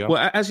 There you go.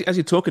 Well, as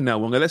you're talking now,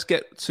 Wonga, let's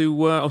get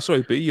to,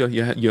 B,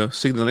 you're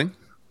signaling.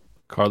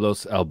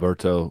 Carlos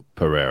Alberto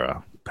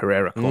Pereira.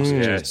 Of course.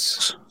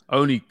 Yes.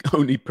 Only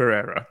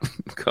Pereira.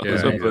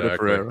 Carlos Alberto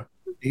Pereira.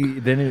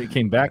 Then he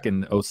came back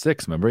in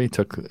 2006, remember? He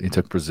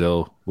took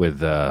Brazil with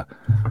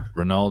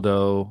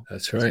Ronaldo.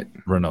 That's right.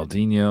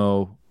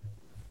 Ronaldinho.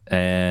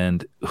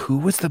 And who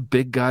was the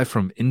big guy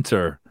from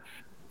Inter?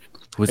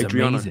 Who was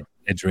amazing.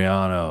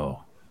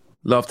 Adriano.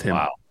 Loved him.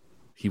 Wow.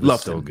 He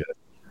was good.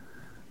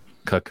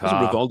 Kaká. Was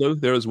Rivaldo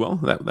there as well?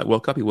 That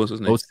World Cup he was,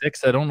 wasn't he?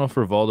 2006, I don't know if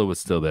Rivaldo was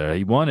still there.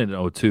 He won in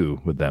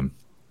 2002 with them.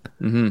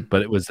 Mm-hmm.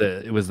 But it was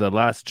the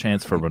last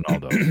chance for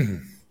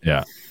Ronaldo.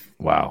 Yeah.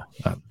 Wow.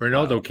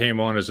 Ronaldo came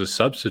on as a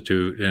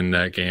substitute in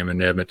that game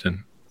in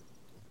Edmonton.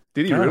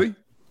 Did he really?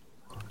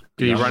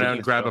 Did he run out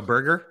and grab a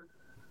burger?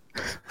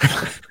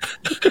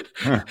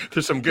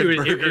 There's some good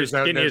burgers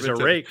out there. Skinny as a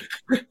rake.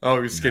 Oh,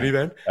 he was skinny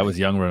then? That was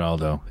young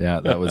Ronaldo.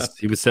 Yeah,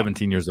 he was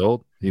 17 years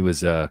old. He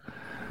was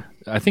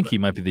I think he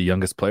might be the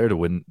youngest player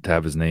to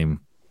have his name.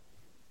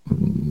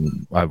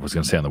 I was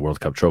going to say on the World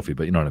Cup trophy,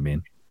 but you know what I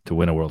mean. To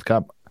win a World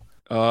Cup.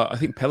 I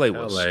think Pele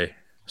was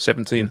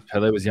 17.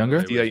 Pele was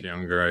younger. He was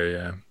younger,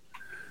 yeah.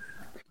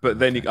 But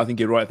then I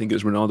think you're right. I think it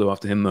was Ronaldo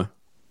after him, though.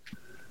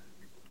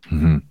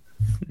 Mm-hmm.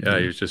 Yeah,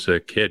 he was just a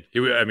kid. We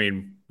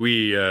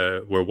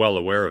were well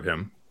aware of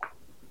him.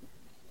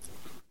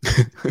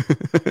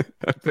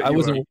 I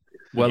wasn't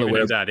well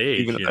aware of that age.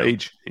 Even at that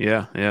age,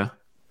 yeah.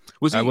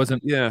 I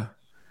wasn't. Yeah.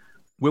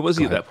 Where was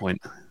he at that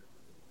point?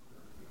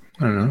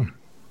 I don't know.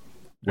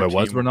 Where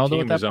was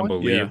Ronaldo at that point?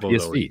 Unbelievable. Yeah.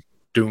 PSV.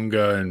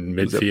 Dunga in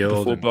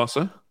midfield. Before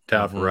Barca?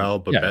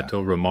 Tafarel,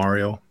 Bebeto,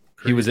 Romario.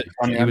 He was at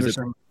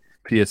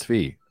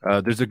PSV.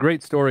 There's a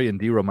great story in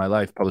D-Row My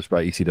Life, published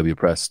by ECW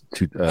Press,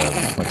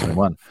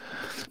 2021,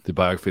 the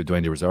biography of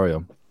Dwayne De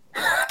Rosario.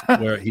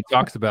 where he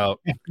talks about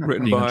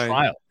being on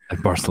trial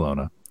at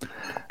Barcelona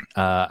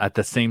at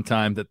the same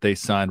time that they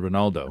signed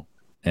Ronaldo.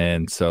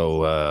 And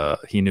so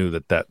he knew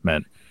that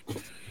meant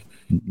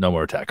no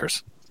more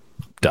attackers.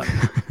 Done.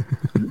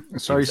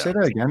 Sorry, say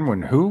that again.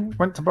 When who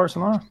went to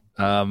Barcelona?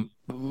 OG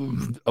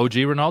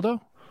Ronaldo?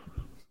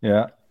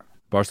 Yeah.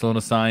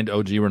 Barcelona signed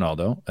OG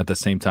Ronaldo at the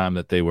same time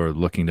that they were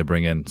looking to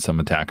bring in some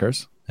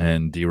attackers.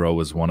 And D-Ro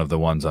was one of the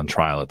ones on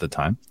trial at the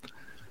time.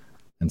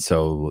 And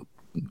so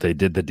they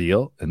did the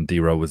deal, and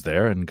D-Ro was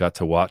there and got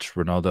to watch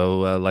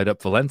Ronaldo light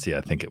up Valencia,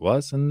 I think it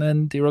was. And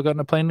then D-Ro got in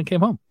a plane and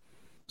came home.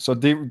 So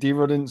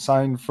D-Ro didn't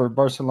sign for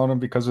Barcelona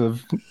because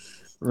of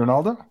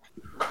Ronaldo?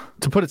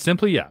 To put it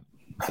simply, yeah.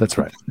 That's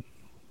right.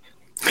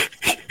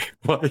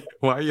 Why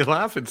are you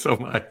laughing so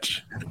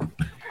much?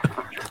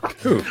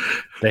 Who?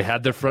 They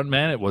had their front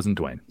man. It wasn't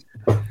Dwayne.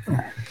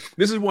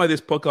 This is why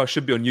this podcast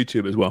should be on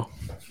YouTube as well.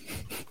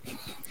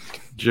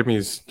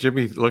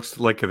 Jimmy looks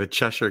like the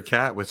Cheshire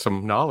Cat with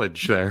some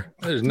knowledge there.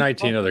 There's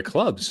 19 other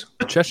clubs.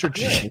 Cheshire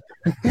Cat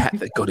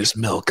that got his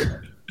milk.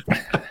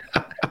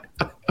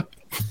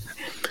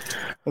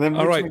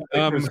 All right.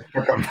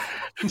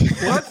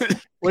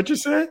 What? What'd you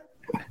say?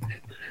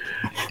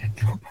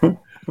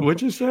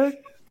 What'd you say?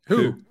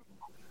 Who?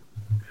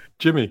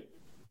 Jimmy.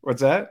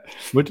 What's that?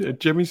 What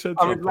Jimmy said?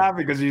 I was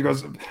laughing because he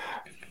goes,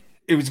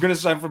 he was going to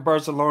sign for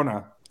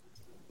Barcelona,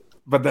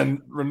 but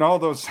then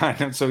Ronaldo signed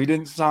him, so he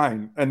didn't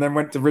sign, and then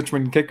went to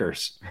Richmond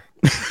Kickers.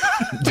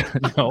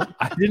 No,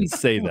 I didn't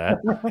say that.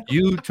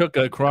 You took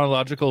a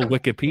chronological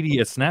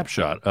Wikipedia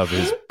snapshot of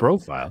his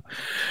profile.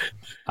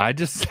 I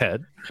just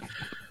said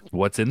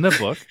what's in the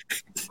book.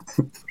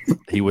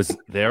 He was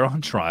there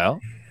on trial.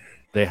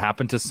 They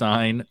happened to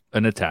sign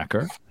an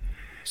attacker,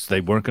 so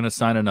they weren't going to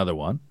sign another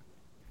one.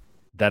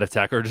 That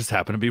attacker just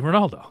happened to be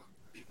Ronaldo.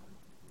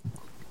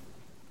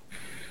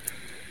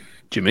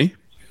 Jimmy?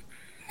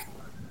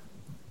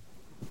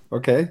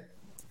 Okay.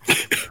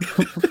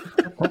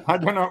 I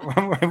don't know.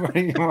 What do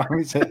you want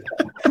me to say?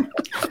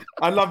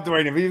 I love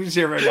Dwayne. If he was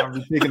here right now, I'd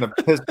be taking the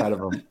piss out of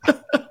him.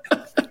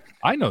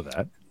 I know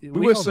that.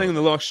 We were saying in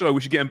the last show we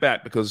should get him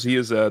back because he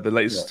is the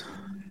latest.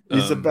 Yeah.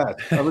 He's the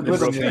best. I was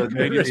with him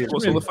Canadian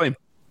Sports Hall of Fame.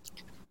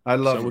 I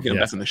love him. We'll get him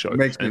back in the show.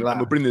 Makes me laugh.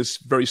 We'll bring this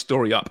very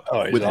story up.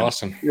 Oh, he's with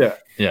awesome. Him.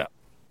 Yeah.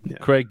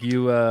 Craig,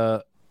 you,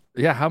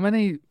 how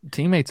many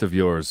teammates of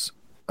yours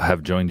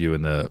have joined you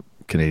in the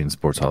Canadian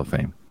Sports Hall of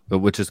Fame,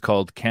 which is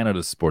called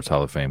Canada's Sports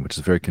Hall of Fame, which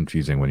is very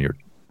confusing when you're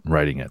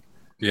writing it.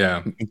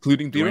 Yeah.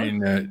 Including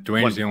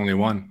Dwayne's the only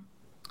one.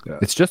 Yeah.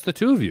 It's just the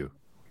two of you.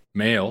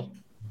 Male.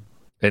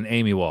 And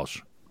Amy Walsh,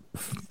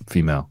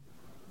 female.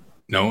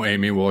 No,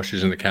 Amy Walsh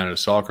is in the Canada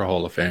Soccer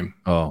Hall of Fame.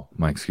 Oh,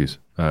 my excuse.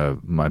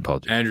 My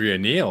apologies. Andrea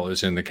Neal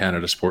is in the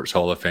Canada Sports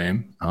Hall of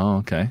Fame. Oh,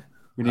 okay.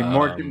 We need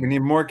more. We need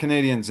more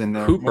Canadians in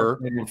there. Hooper, more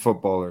Canadian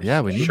footballers.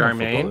 Yeah, we need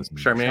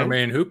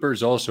Charmaine Hooper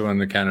is also in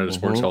the Canada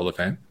Sports Hall of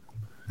Fame.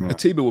 Yeah.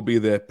 Atiba will be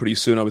there pretty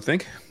soon, I would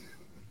think.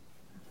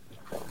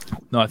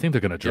 No, I think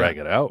they're going to drag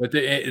it out. But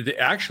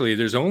actually,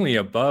 there's only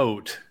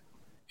about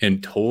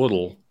in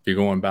total. If you're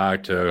going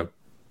back to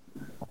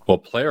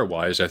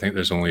player-wise, I think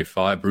there's only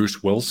 5.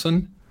 Bruce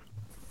Wilson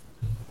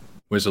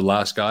was the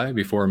last guy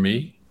before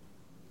me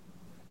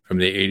from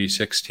the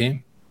 '86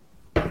 team.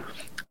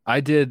 I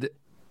did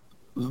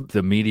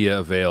the media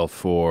avail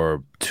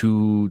for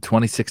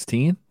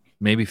 2016,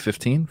 maybe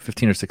 15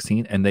 or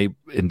 16, and they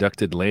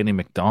inducted Lanny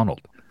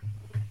McDonald,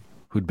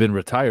 who'd been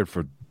retired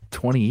for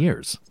 20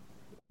 years,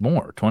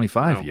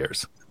 25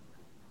 years.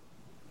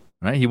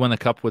 Right? He won the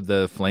cup with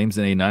the Flames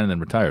in '89 and then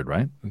retired,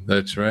 right?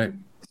 That's right.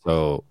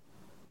 So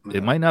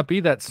it might not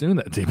be that soon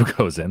that Atiba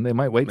goes in. They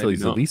might wait till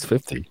he's at least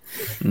 50.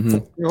 Mm-hmm.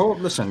 You hope.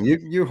 Listen,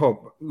 you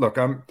hope. Look,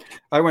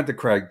 I went to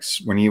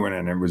Craig's when he went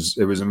in. It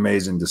was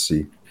amazing to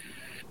see.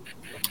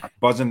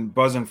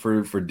 Buzzing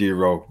for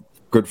D-Ro,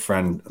 good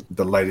friend.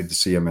 Delighted to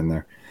see him in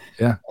there.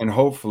 Yeah, and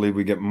hopefully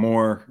we get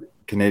more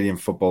Canadian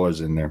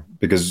footballers in there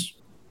because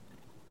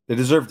they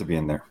deserve to be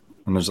in there.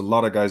 And there's a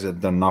lot of guys that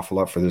have done an awful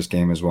lot for this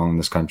game as well in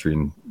this country,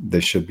 and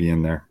they should be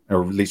in there,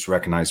 or at least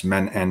recognized,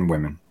 men and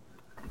women.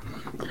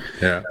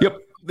 Yeah. Yep.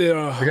 There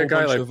are like a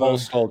guy like Paul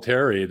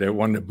Stalteri that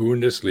won the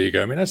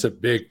Bundesliga. I mean, that's a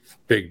big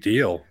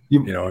deal. He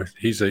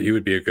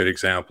would be a good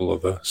example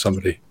of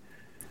somebody.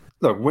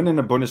 Look, winning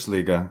the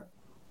Bundesliga,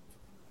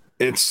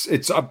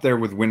 it's up there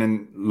with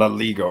winning La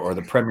Liga or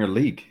the Premier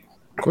League.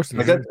 Of course,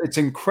 it's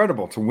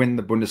incredible to win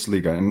the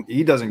Bundesliga, and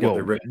he doesn't get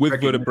the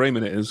with Werder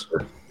Bremen. It is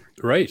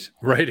right,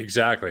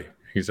 exactly.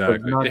 They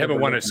haven't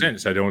won it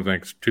since. I don't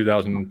think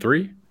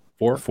 2003,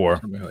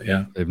 4.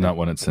 Yeah, they've not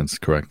won it since.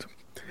 Correct.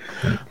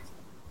 Yeah.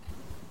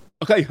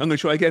 Okay, I'm going to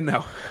try again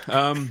now.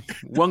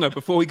 Wonga,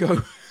 before we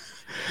go,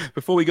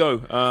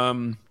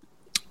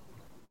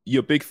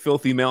 your big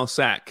filthy mail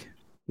sack.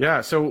 Yeah,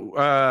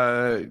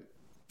 so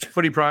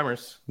footy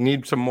primers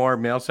need some more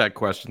mail sack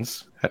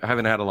questions. I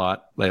haven't had a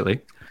lot lately.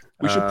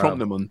 We should prompt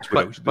them on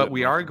Twitter. But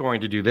we are going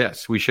to do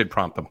this. We should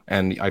prompt them,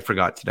 and I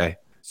forgot today.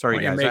 Sorry,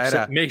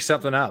 guys. Make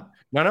something up.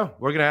 No.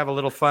 We're going to have a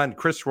little fun.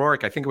 Chris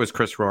Rourke, I think it was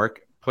Chris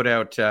Rourke, put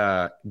out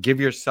give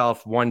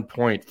yourself 1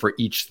 point for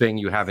each thing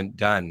you haven't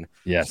done.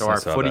 Yes. So our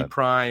Footy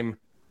Prime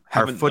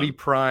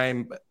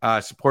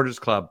Supporters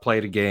Club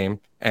played a game,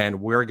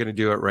 and we're going to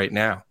do it right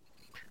now.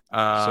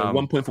 So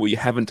 1 point for what you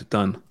haven't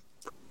done.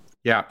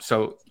 Yeah.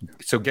 So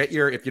get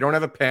if you don't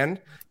have a pen,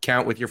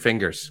 count with your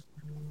fingers.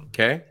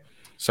 Okay.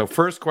 So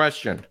first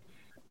question: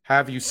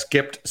 have you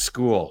skipped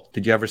school?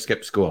 Did you ever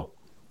skip school?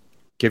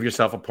 Give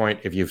yourself a point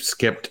if you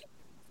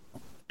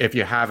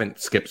haven't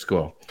skipped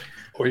school.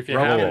 Or if you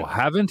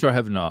haven't or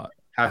have not.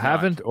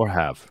 Haven't or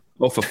have.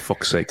 Oh, for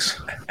fuck's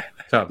sakes.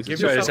 So give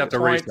yourself a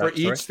point for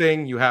each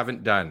thing you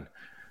haven't done.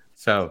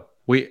 So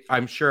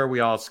I'm sure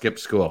we all skipped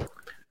school.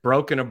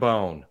 Broken a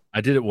bone.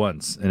 I did it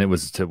once, and it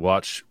was to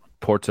watch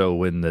Porto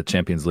win the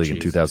Champions League in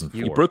 2004.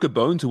 You broke a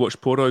bone to watch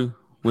Porto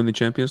win the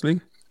Champions League?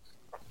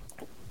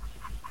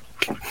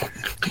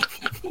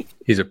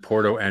 He's a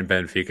Porto and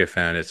Benfica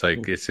fan. It's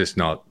like, it's just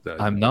not.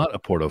 I'm not a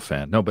Porto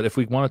fan. No, but if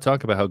we want to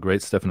talk about how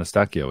great Stefan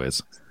Eustáquio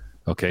is,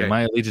 okay,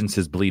 my allegiance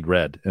is bleed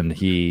red, and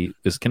he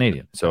is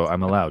Canadian, so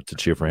I'm allowed to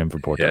cheer for him for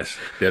Porto. Yes,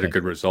 they had a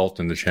good result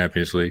in the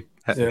Champions League.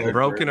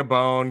 Broken a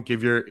bone,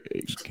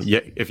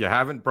 if you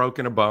haven't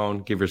broken a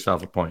bone, give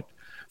yourself a point.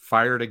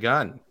 Fired a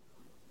gun.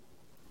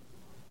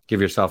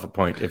 Give yourself a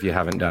point if you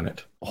haven't done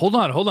it. Hold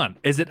on.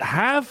 Is it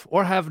have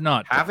or have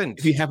not? Haven't.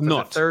 If you have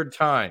not. The third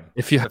time.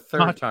 If you have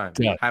third time.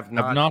 Have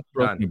not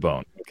broken done.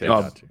 bone.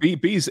 Okay.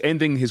 B's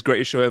ending his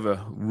greatest show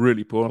ever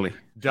really poorly.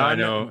 I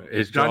know.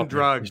 He's done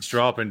drugs. He's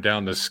dropping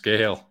down the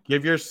scale.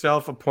 Give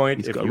yourself a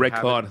point if got you a red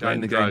haven't card done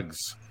in the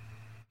drugs. game.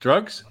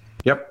 Drugs?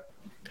 Yep.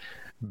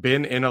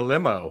 Been in a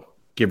limo.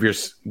 Give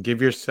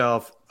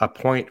yourself a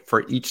point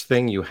for each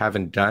thing you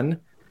haven't done.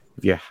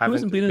 If you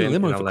haven't been in a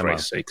limo, for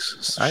Christ's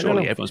sakes.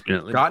 Surely everyone's been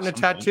in a limo. Gotten a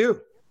tattoo.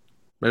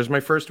 There's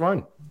my first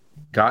one.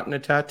 Gotten a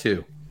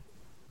tattoo.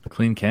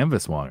 Clean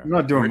canvas water. I'm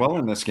not doing well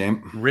in this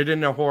game.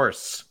 Ridden a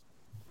horse.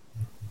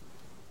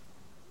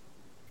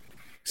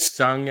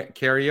 Sung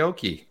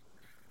karaoke.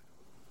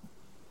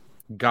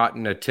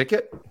 Gotten a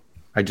ticket.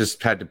 I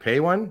just had to pay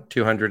one,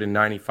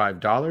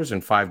 $295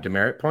 and 5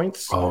 demerit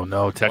points. Oh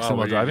no, Texan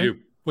while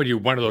driving? What are you,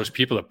 one of those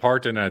people that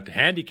parked in a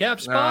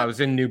handicap spot? I was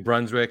in New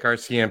Brunswick,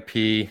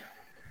 RCMP.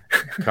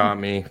 Caught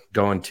me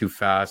going too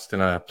fast in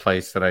a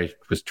place that I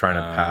was trying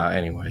to pass.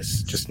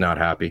 Anyways, just not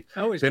happy.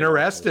 Been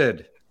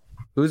arrested.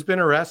 Who's been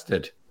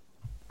arrested?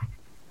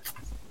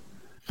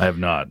 I have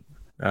not.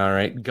 All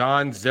right.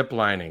 Gone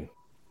ziplining.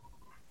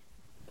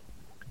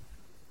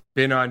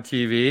 Been on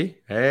TV.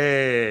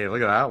 Hey,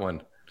 look at that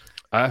one.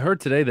 I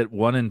heard today that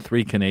 1 in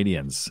 3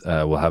 Canadians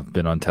will have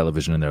been on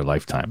television in their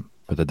lifetime.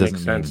 But that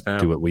doesn't mean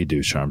do what we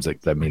do, Sharms.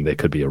 That mean they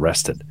could be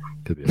arrested.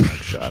 Could be a big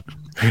shot.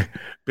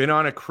 Been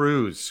on a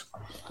cruise.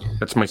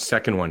 That's my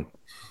second one.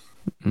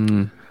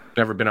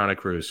 Never been on a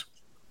cruise.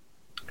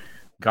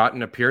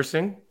 Gotten a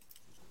piercing.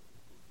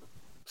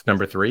 It's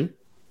number 3.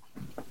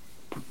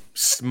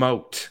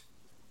 Smoked.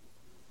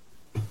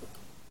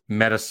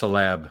 Met a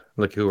celeb.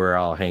 Look who we're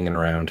all hanging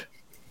around.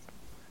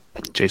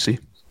 JC.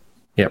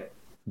 Yep.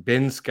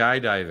 Been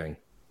skydiving.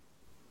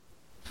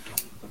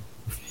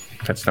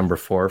 That's number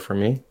 4 for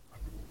me.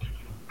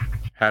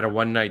 Had a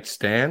one-night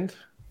stand.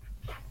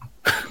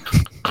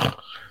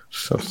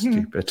 So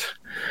stupid.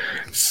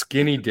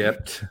 Skinny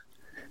dipped.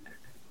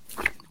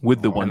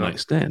 With the one-night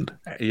stand.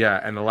 Yeah,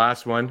 and the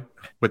last one,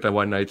 with the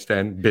one-night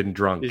stand, been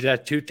drunk. Is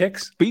that 2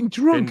 ticks? Been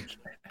drunk.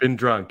 Been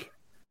drunk.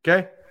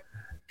 Okay?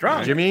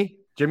 Drunk. Jimmy,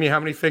 how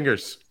many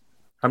fingers?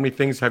 How many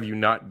things have you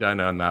not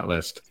done on that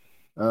list?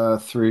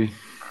 3.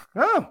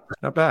 Oh,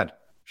 not bad.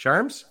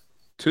 Sharms?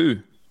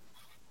 2.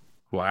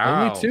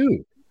 Wow. Only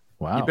 2.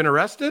 Wow. You've been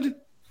arrested?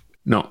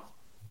 No.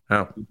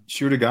 Oh.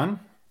 Shoot a gun?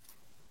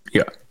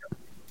 Yeah.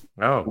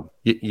 Oh,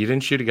 you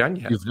didn't shoot a gun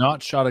yet? You've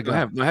not shot a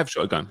gun? I have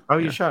shot a gun. Oh,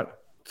 you shot.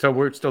 So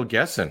we're still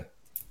guessing.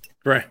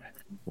 Right.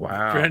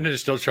 Wow. Brandon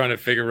is still trying to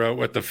figure out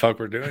what the fuck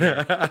we're doing.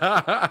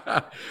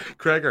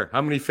 Gregor,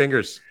 how many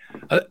fingers?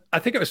 I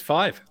think it was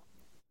 5.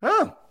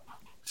 Oh,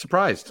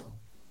 surprised.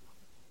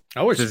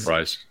 Always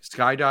surprised.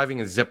 Skydiving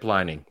and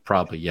ziplining,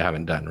 probably you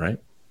haven't done, right?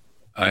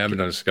 I haven't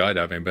done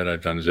skydiving, but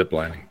I've done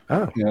ziplining.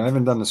 Oh. Yeah, I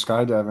haven't done the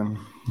skydiving.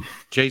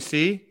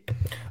 JC?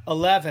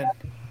 11.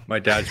 My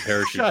dad's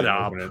parachute. Shut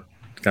up. It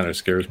kind of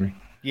scares me.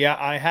 Yeah,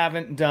 I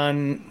haven't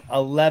done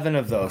 11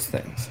 of those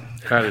things.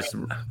 That is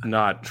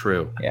not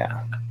true.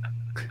 Yeah.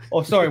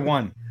 Oh, sorry,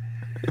 1.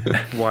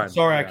 1.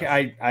 Sorry,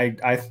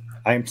 yeah.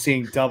 I'm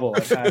seeing double.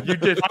 You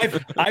did.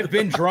 I've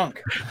been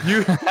drunk.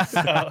 You've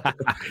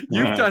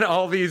done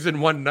all these in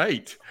one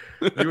night.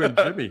 You and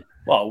Jimmy.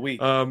 Well, we.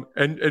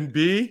 And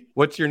B,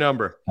 what's your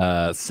number?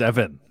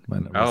 7.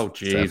 Oh,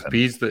 geez.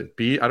 7.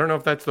 B. I don't know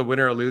if that's the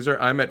winner or loser.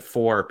 I'm at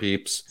 4,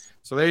 peeps.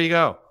 So there you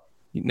go.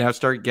 You now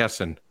start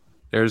guessing.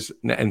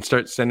 And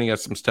start sending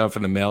us some stuff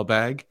in the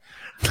mailbag.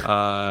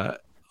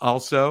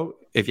 Also,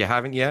 if you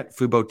haven't yet,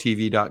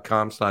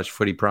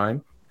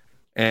 FuboTV.com/footyprime.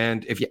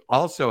 And if you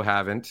also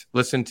haven't,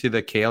 listen to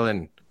the Kale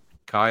and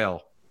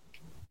Kyle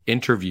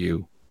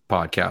interview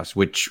podcast,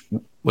 which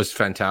was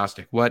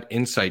fantastic. What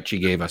insight she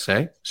gave us,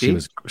 eh? She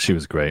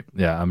was great.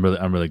 Yeah, I'm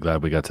really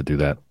glad we got to do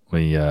that.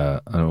 We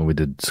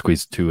did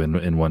squeeze 2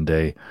 in one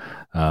day,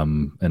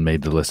 and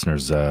made the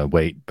listeners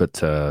wait. But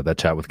that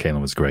chat with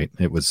Kaylin was great.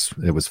 It was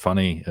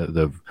funny.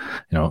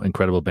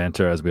 Incredible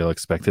banter as we all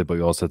expected. But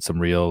we also had some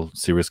real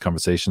serious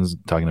conversations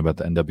talking about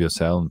the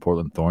NWSL and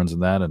Portland Thorns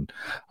and that. And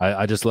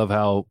I just love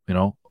how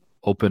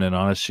open and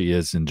honest she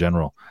is in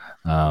general,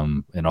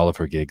 in all of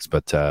her gigs.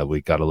 But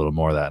we got a little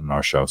more of that in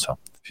our show. So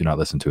if you're not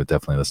listening to it,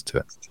 definitely listen to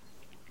it.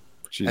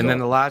 Then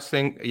the last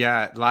thing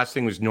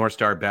was North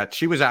Star Bet.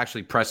 She was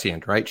actually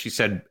prescient, right? She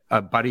said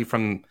a buddy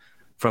from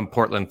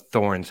Portland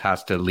Thorns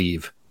has to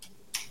leave.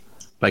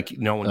 Like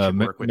no one should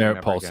work with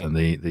Merritt Paulson,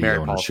 the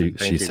owner. Paulson.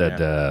 She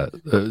said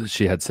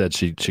she had said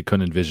she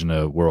couldn't envision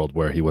a world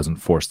where he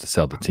wasn't forced to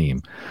sell the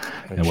team.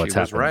 And what's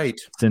happened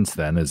since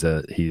then is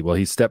that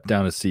he stepped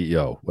down as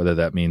CEO. Whether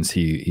that means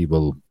he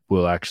will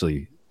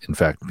actually in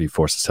fact be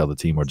forced to sell the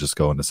team or just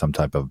go into some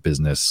type of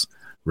business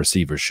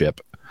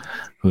receivership,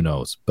 who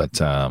knows? But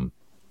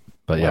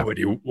yeah,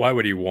 why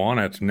would he want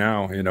it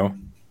now?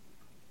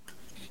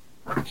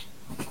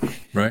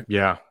 Right?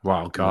 Yeah.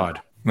 Wow.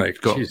 God.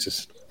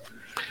 Jesus.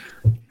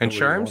 And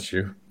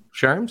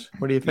Sharms,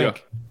 what do you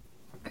think?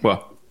 Yeah.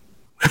 Well,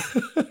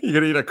 you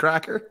gonna eat a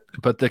cracker?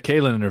 But the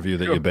Kaylin interview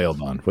that you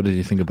bailed on, what did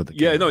you think about the?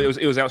 Yeah, no,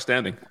 it was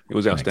outstanding. It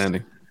was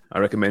outstanding. I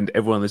recommend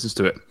everyone listens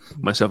to it,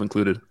 myself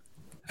included.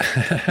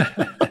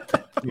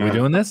 We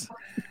doing this?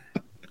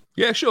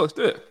 Yeah, sure. Let's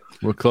do it.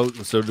 We're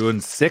close. So doing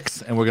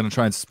 6, and we're going to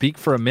try and speak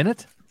for a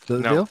minute.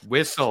 No,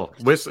 whistle.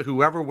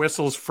 Whoever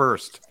whistles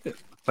first.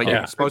 Like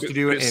you're supposed to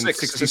do it in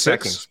 60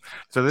 seconds.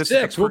 So this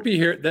 6. We'll be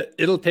here.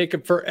 It'll take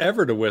him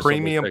forever to whistle.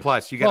 Premium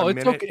Plus. You got a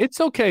minute. It's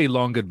okay.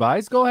 Long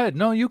goodbyes. Go ahead.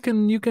 No, you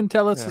can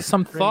tell us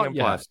some thought.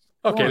 Yeah.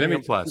 Okay,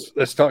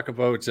 let's talk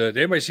about. Did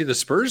anybody see the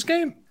Spurs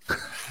game?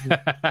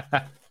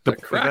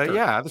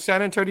 The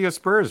San Antonio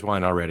Spurs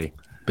won already.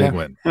 Big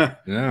win.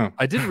 Yeah.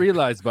 I didn't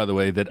realize, by the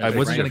way, that I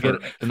wasn't going to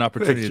get an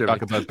opportunity to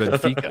talk about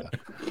Benfica.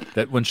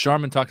 That when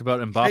Sharman talked about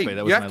Mbappé,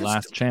 that was my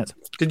last chance.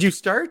 Did you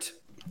start?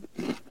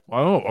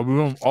 Oh, are we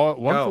going one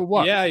for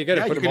what? Yeah, you got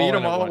to put them all eat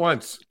them all at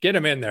once. Get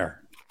him in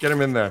there.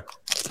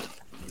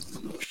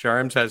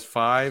 Sharms has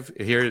 5.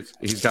 Here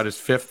he's got his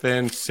 5th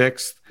in,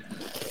 6th.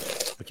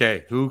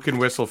 Okay, who can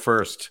whistle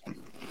first?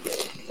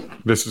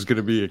 This is going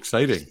to be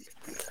exciting.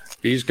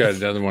 He's got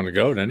another one to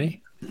go, doesn't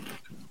he?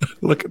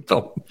 Look at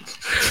them.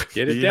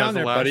 Get it down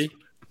there, buddy.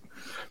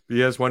 He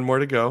has one more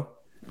to go.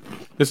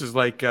 This is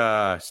like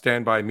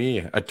Stand By Me,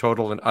 a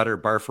total and utter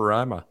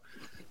barfarama.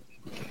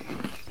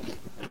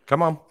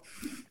 Come on.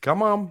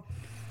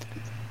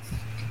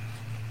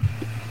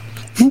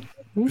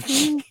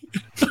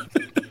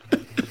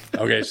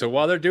 Okay, so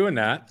while they're doing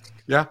that.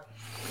 Yeah.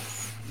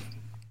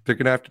 They're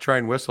going to have to try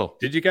and whistle.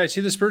 Did you guys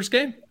see the Spurs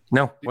game?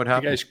 No. What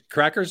happened? You guys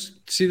crackers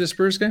see the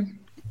Spurs game?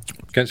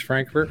 Against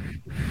Frankfurt?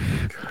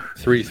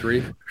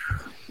 3-3.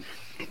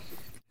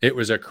 It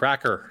was a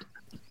cracker.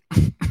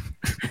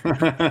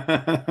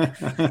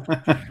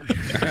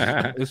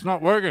 It's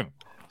not working.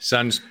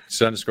 Son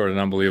scored an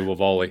unbelievable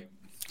volley.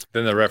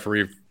 Then the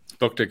referee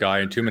booked a guy,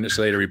 and 2 minutes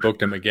later he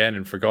booked him again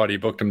and forgot he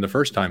booked him the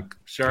first time.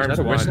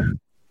 Sharms won.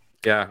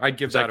 Yeah, I'd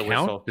give that a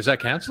count? whistle. Does that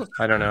cancel?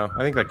 I don't know.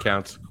 I think that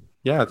counts.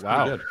 Yeah, it's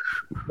pretty good.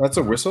 That's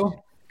a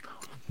whistle?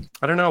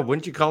 I don't know.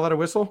 Wouldn't you call that a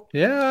whistle?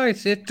 Yeah,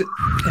 it's it.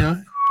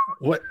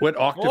 What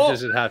octave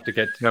does it have to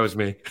get? That was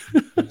me.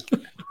 Yeah,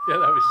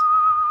 that was.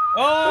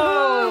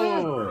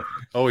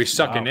 Oh, he's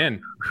sucking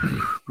in.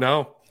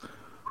 No.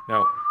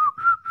 It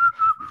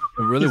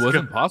really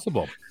wasn't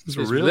possible. It's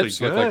His really lips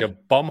good. look like a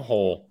bum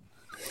hole.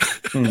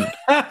 Fuck.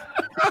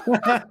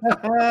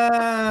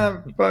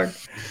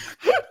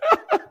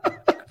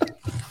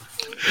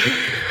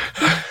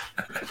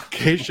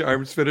 Okay,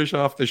 Sharms, finish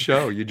off the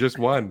show. You just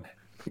won.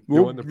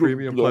 You won the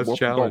Premium Plus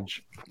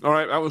challenge. All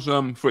right, that was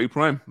Footy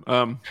Prime.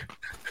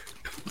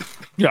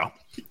 Yeah,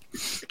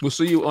 we'll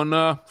see you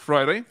on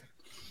Friday.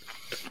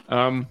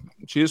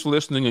 Cheers for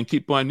listening, and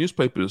keep buying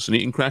newspapers and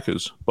eating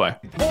crackers. Bye.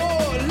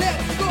 Oh,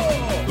 let's go!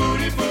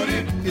 Booty,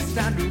 it's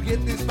time to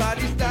get this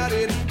party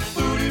started.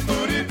 Booty,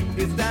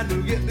 it's time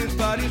to get this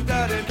party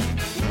started.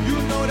 You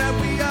know that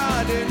we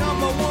are the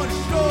 #1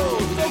 show.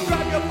 So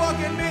grab your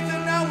fucking mitts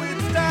and now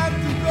it's time to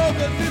go.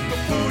 Cause it's the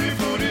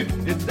booty,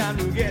 it's time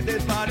to get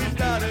this party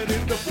started.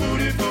 It's the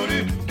booty,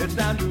 it's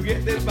time to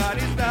get this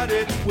party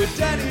started. With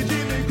Danny,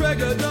 Jimmy,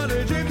 Gregor,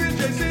 Dunny, Jimmy,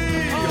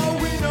 JC. All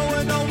we know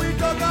and all we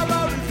talk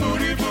about is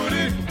booty.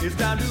 It's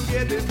time to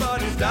get this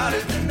party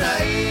started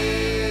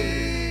tonight.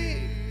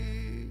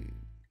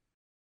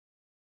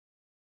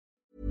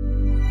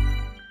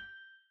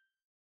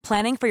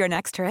 Planning for your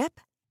next trip?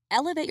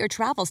 Elevate your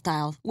travel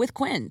style with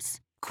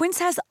Quince. Quince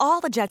has all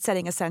the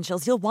jet-setting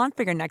essentials you'll want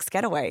for your next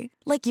getaway,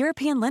 like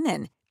European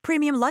linen,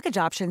 premium luggage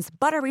options,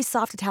 buttery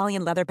soft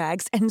Italian leather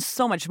bags, and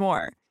so much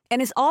more.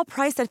 And is all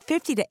priced at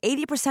 50 to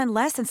 80%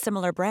 less than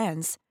similar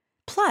brands.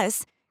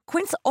 Plus,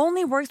 Quince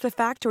only works with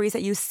factories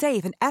that use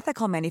safe and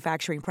ethical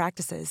manufacturing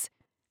practices.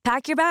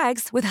 Pack your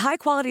bags with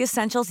high-quality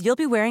essentials you'll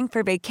be wearing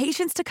for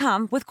vacations to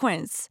come with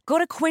Quince. Go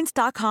to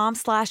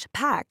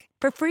quince.com/pack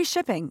for free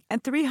shipping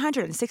and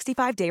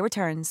 365-day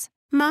returns.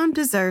 Mom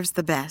deserves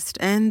the best,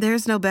 and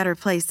there's no better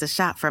place to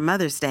shop for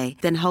Mother's Day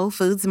than Whole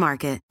Foods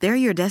Market. They're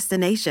your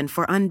destination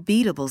for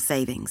unbeatable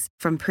savings,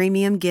 from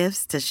premium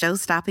gifts to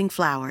show-stopping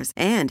flowers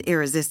and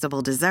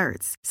irresistible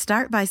desserts.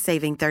 Start by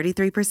saving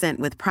 33%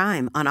 with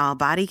Prime on all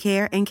body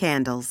care and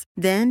candles.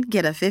 Then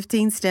get a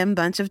 15-stem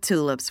bunch of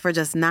tulips for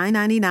just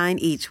 $9.99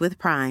 each with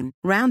Prime.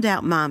 Round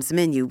out Mom's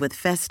menu with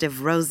festive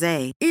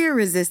rosé,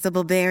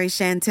 irresistible berry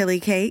chantilly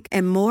cake,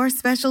 and more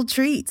special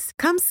treats.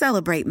 Come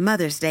celebrate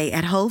Mother's Day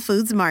at Whole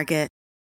Foods Market.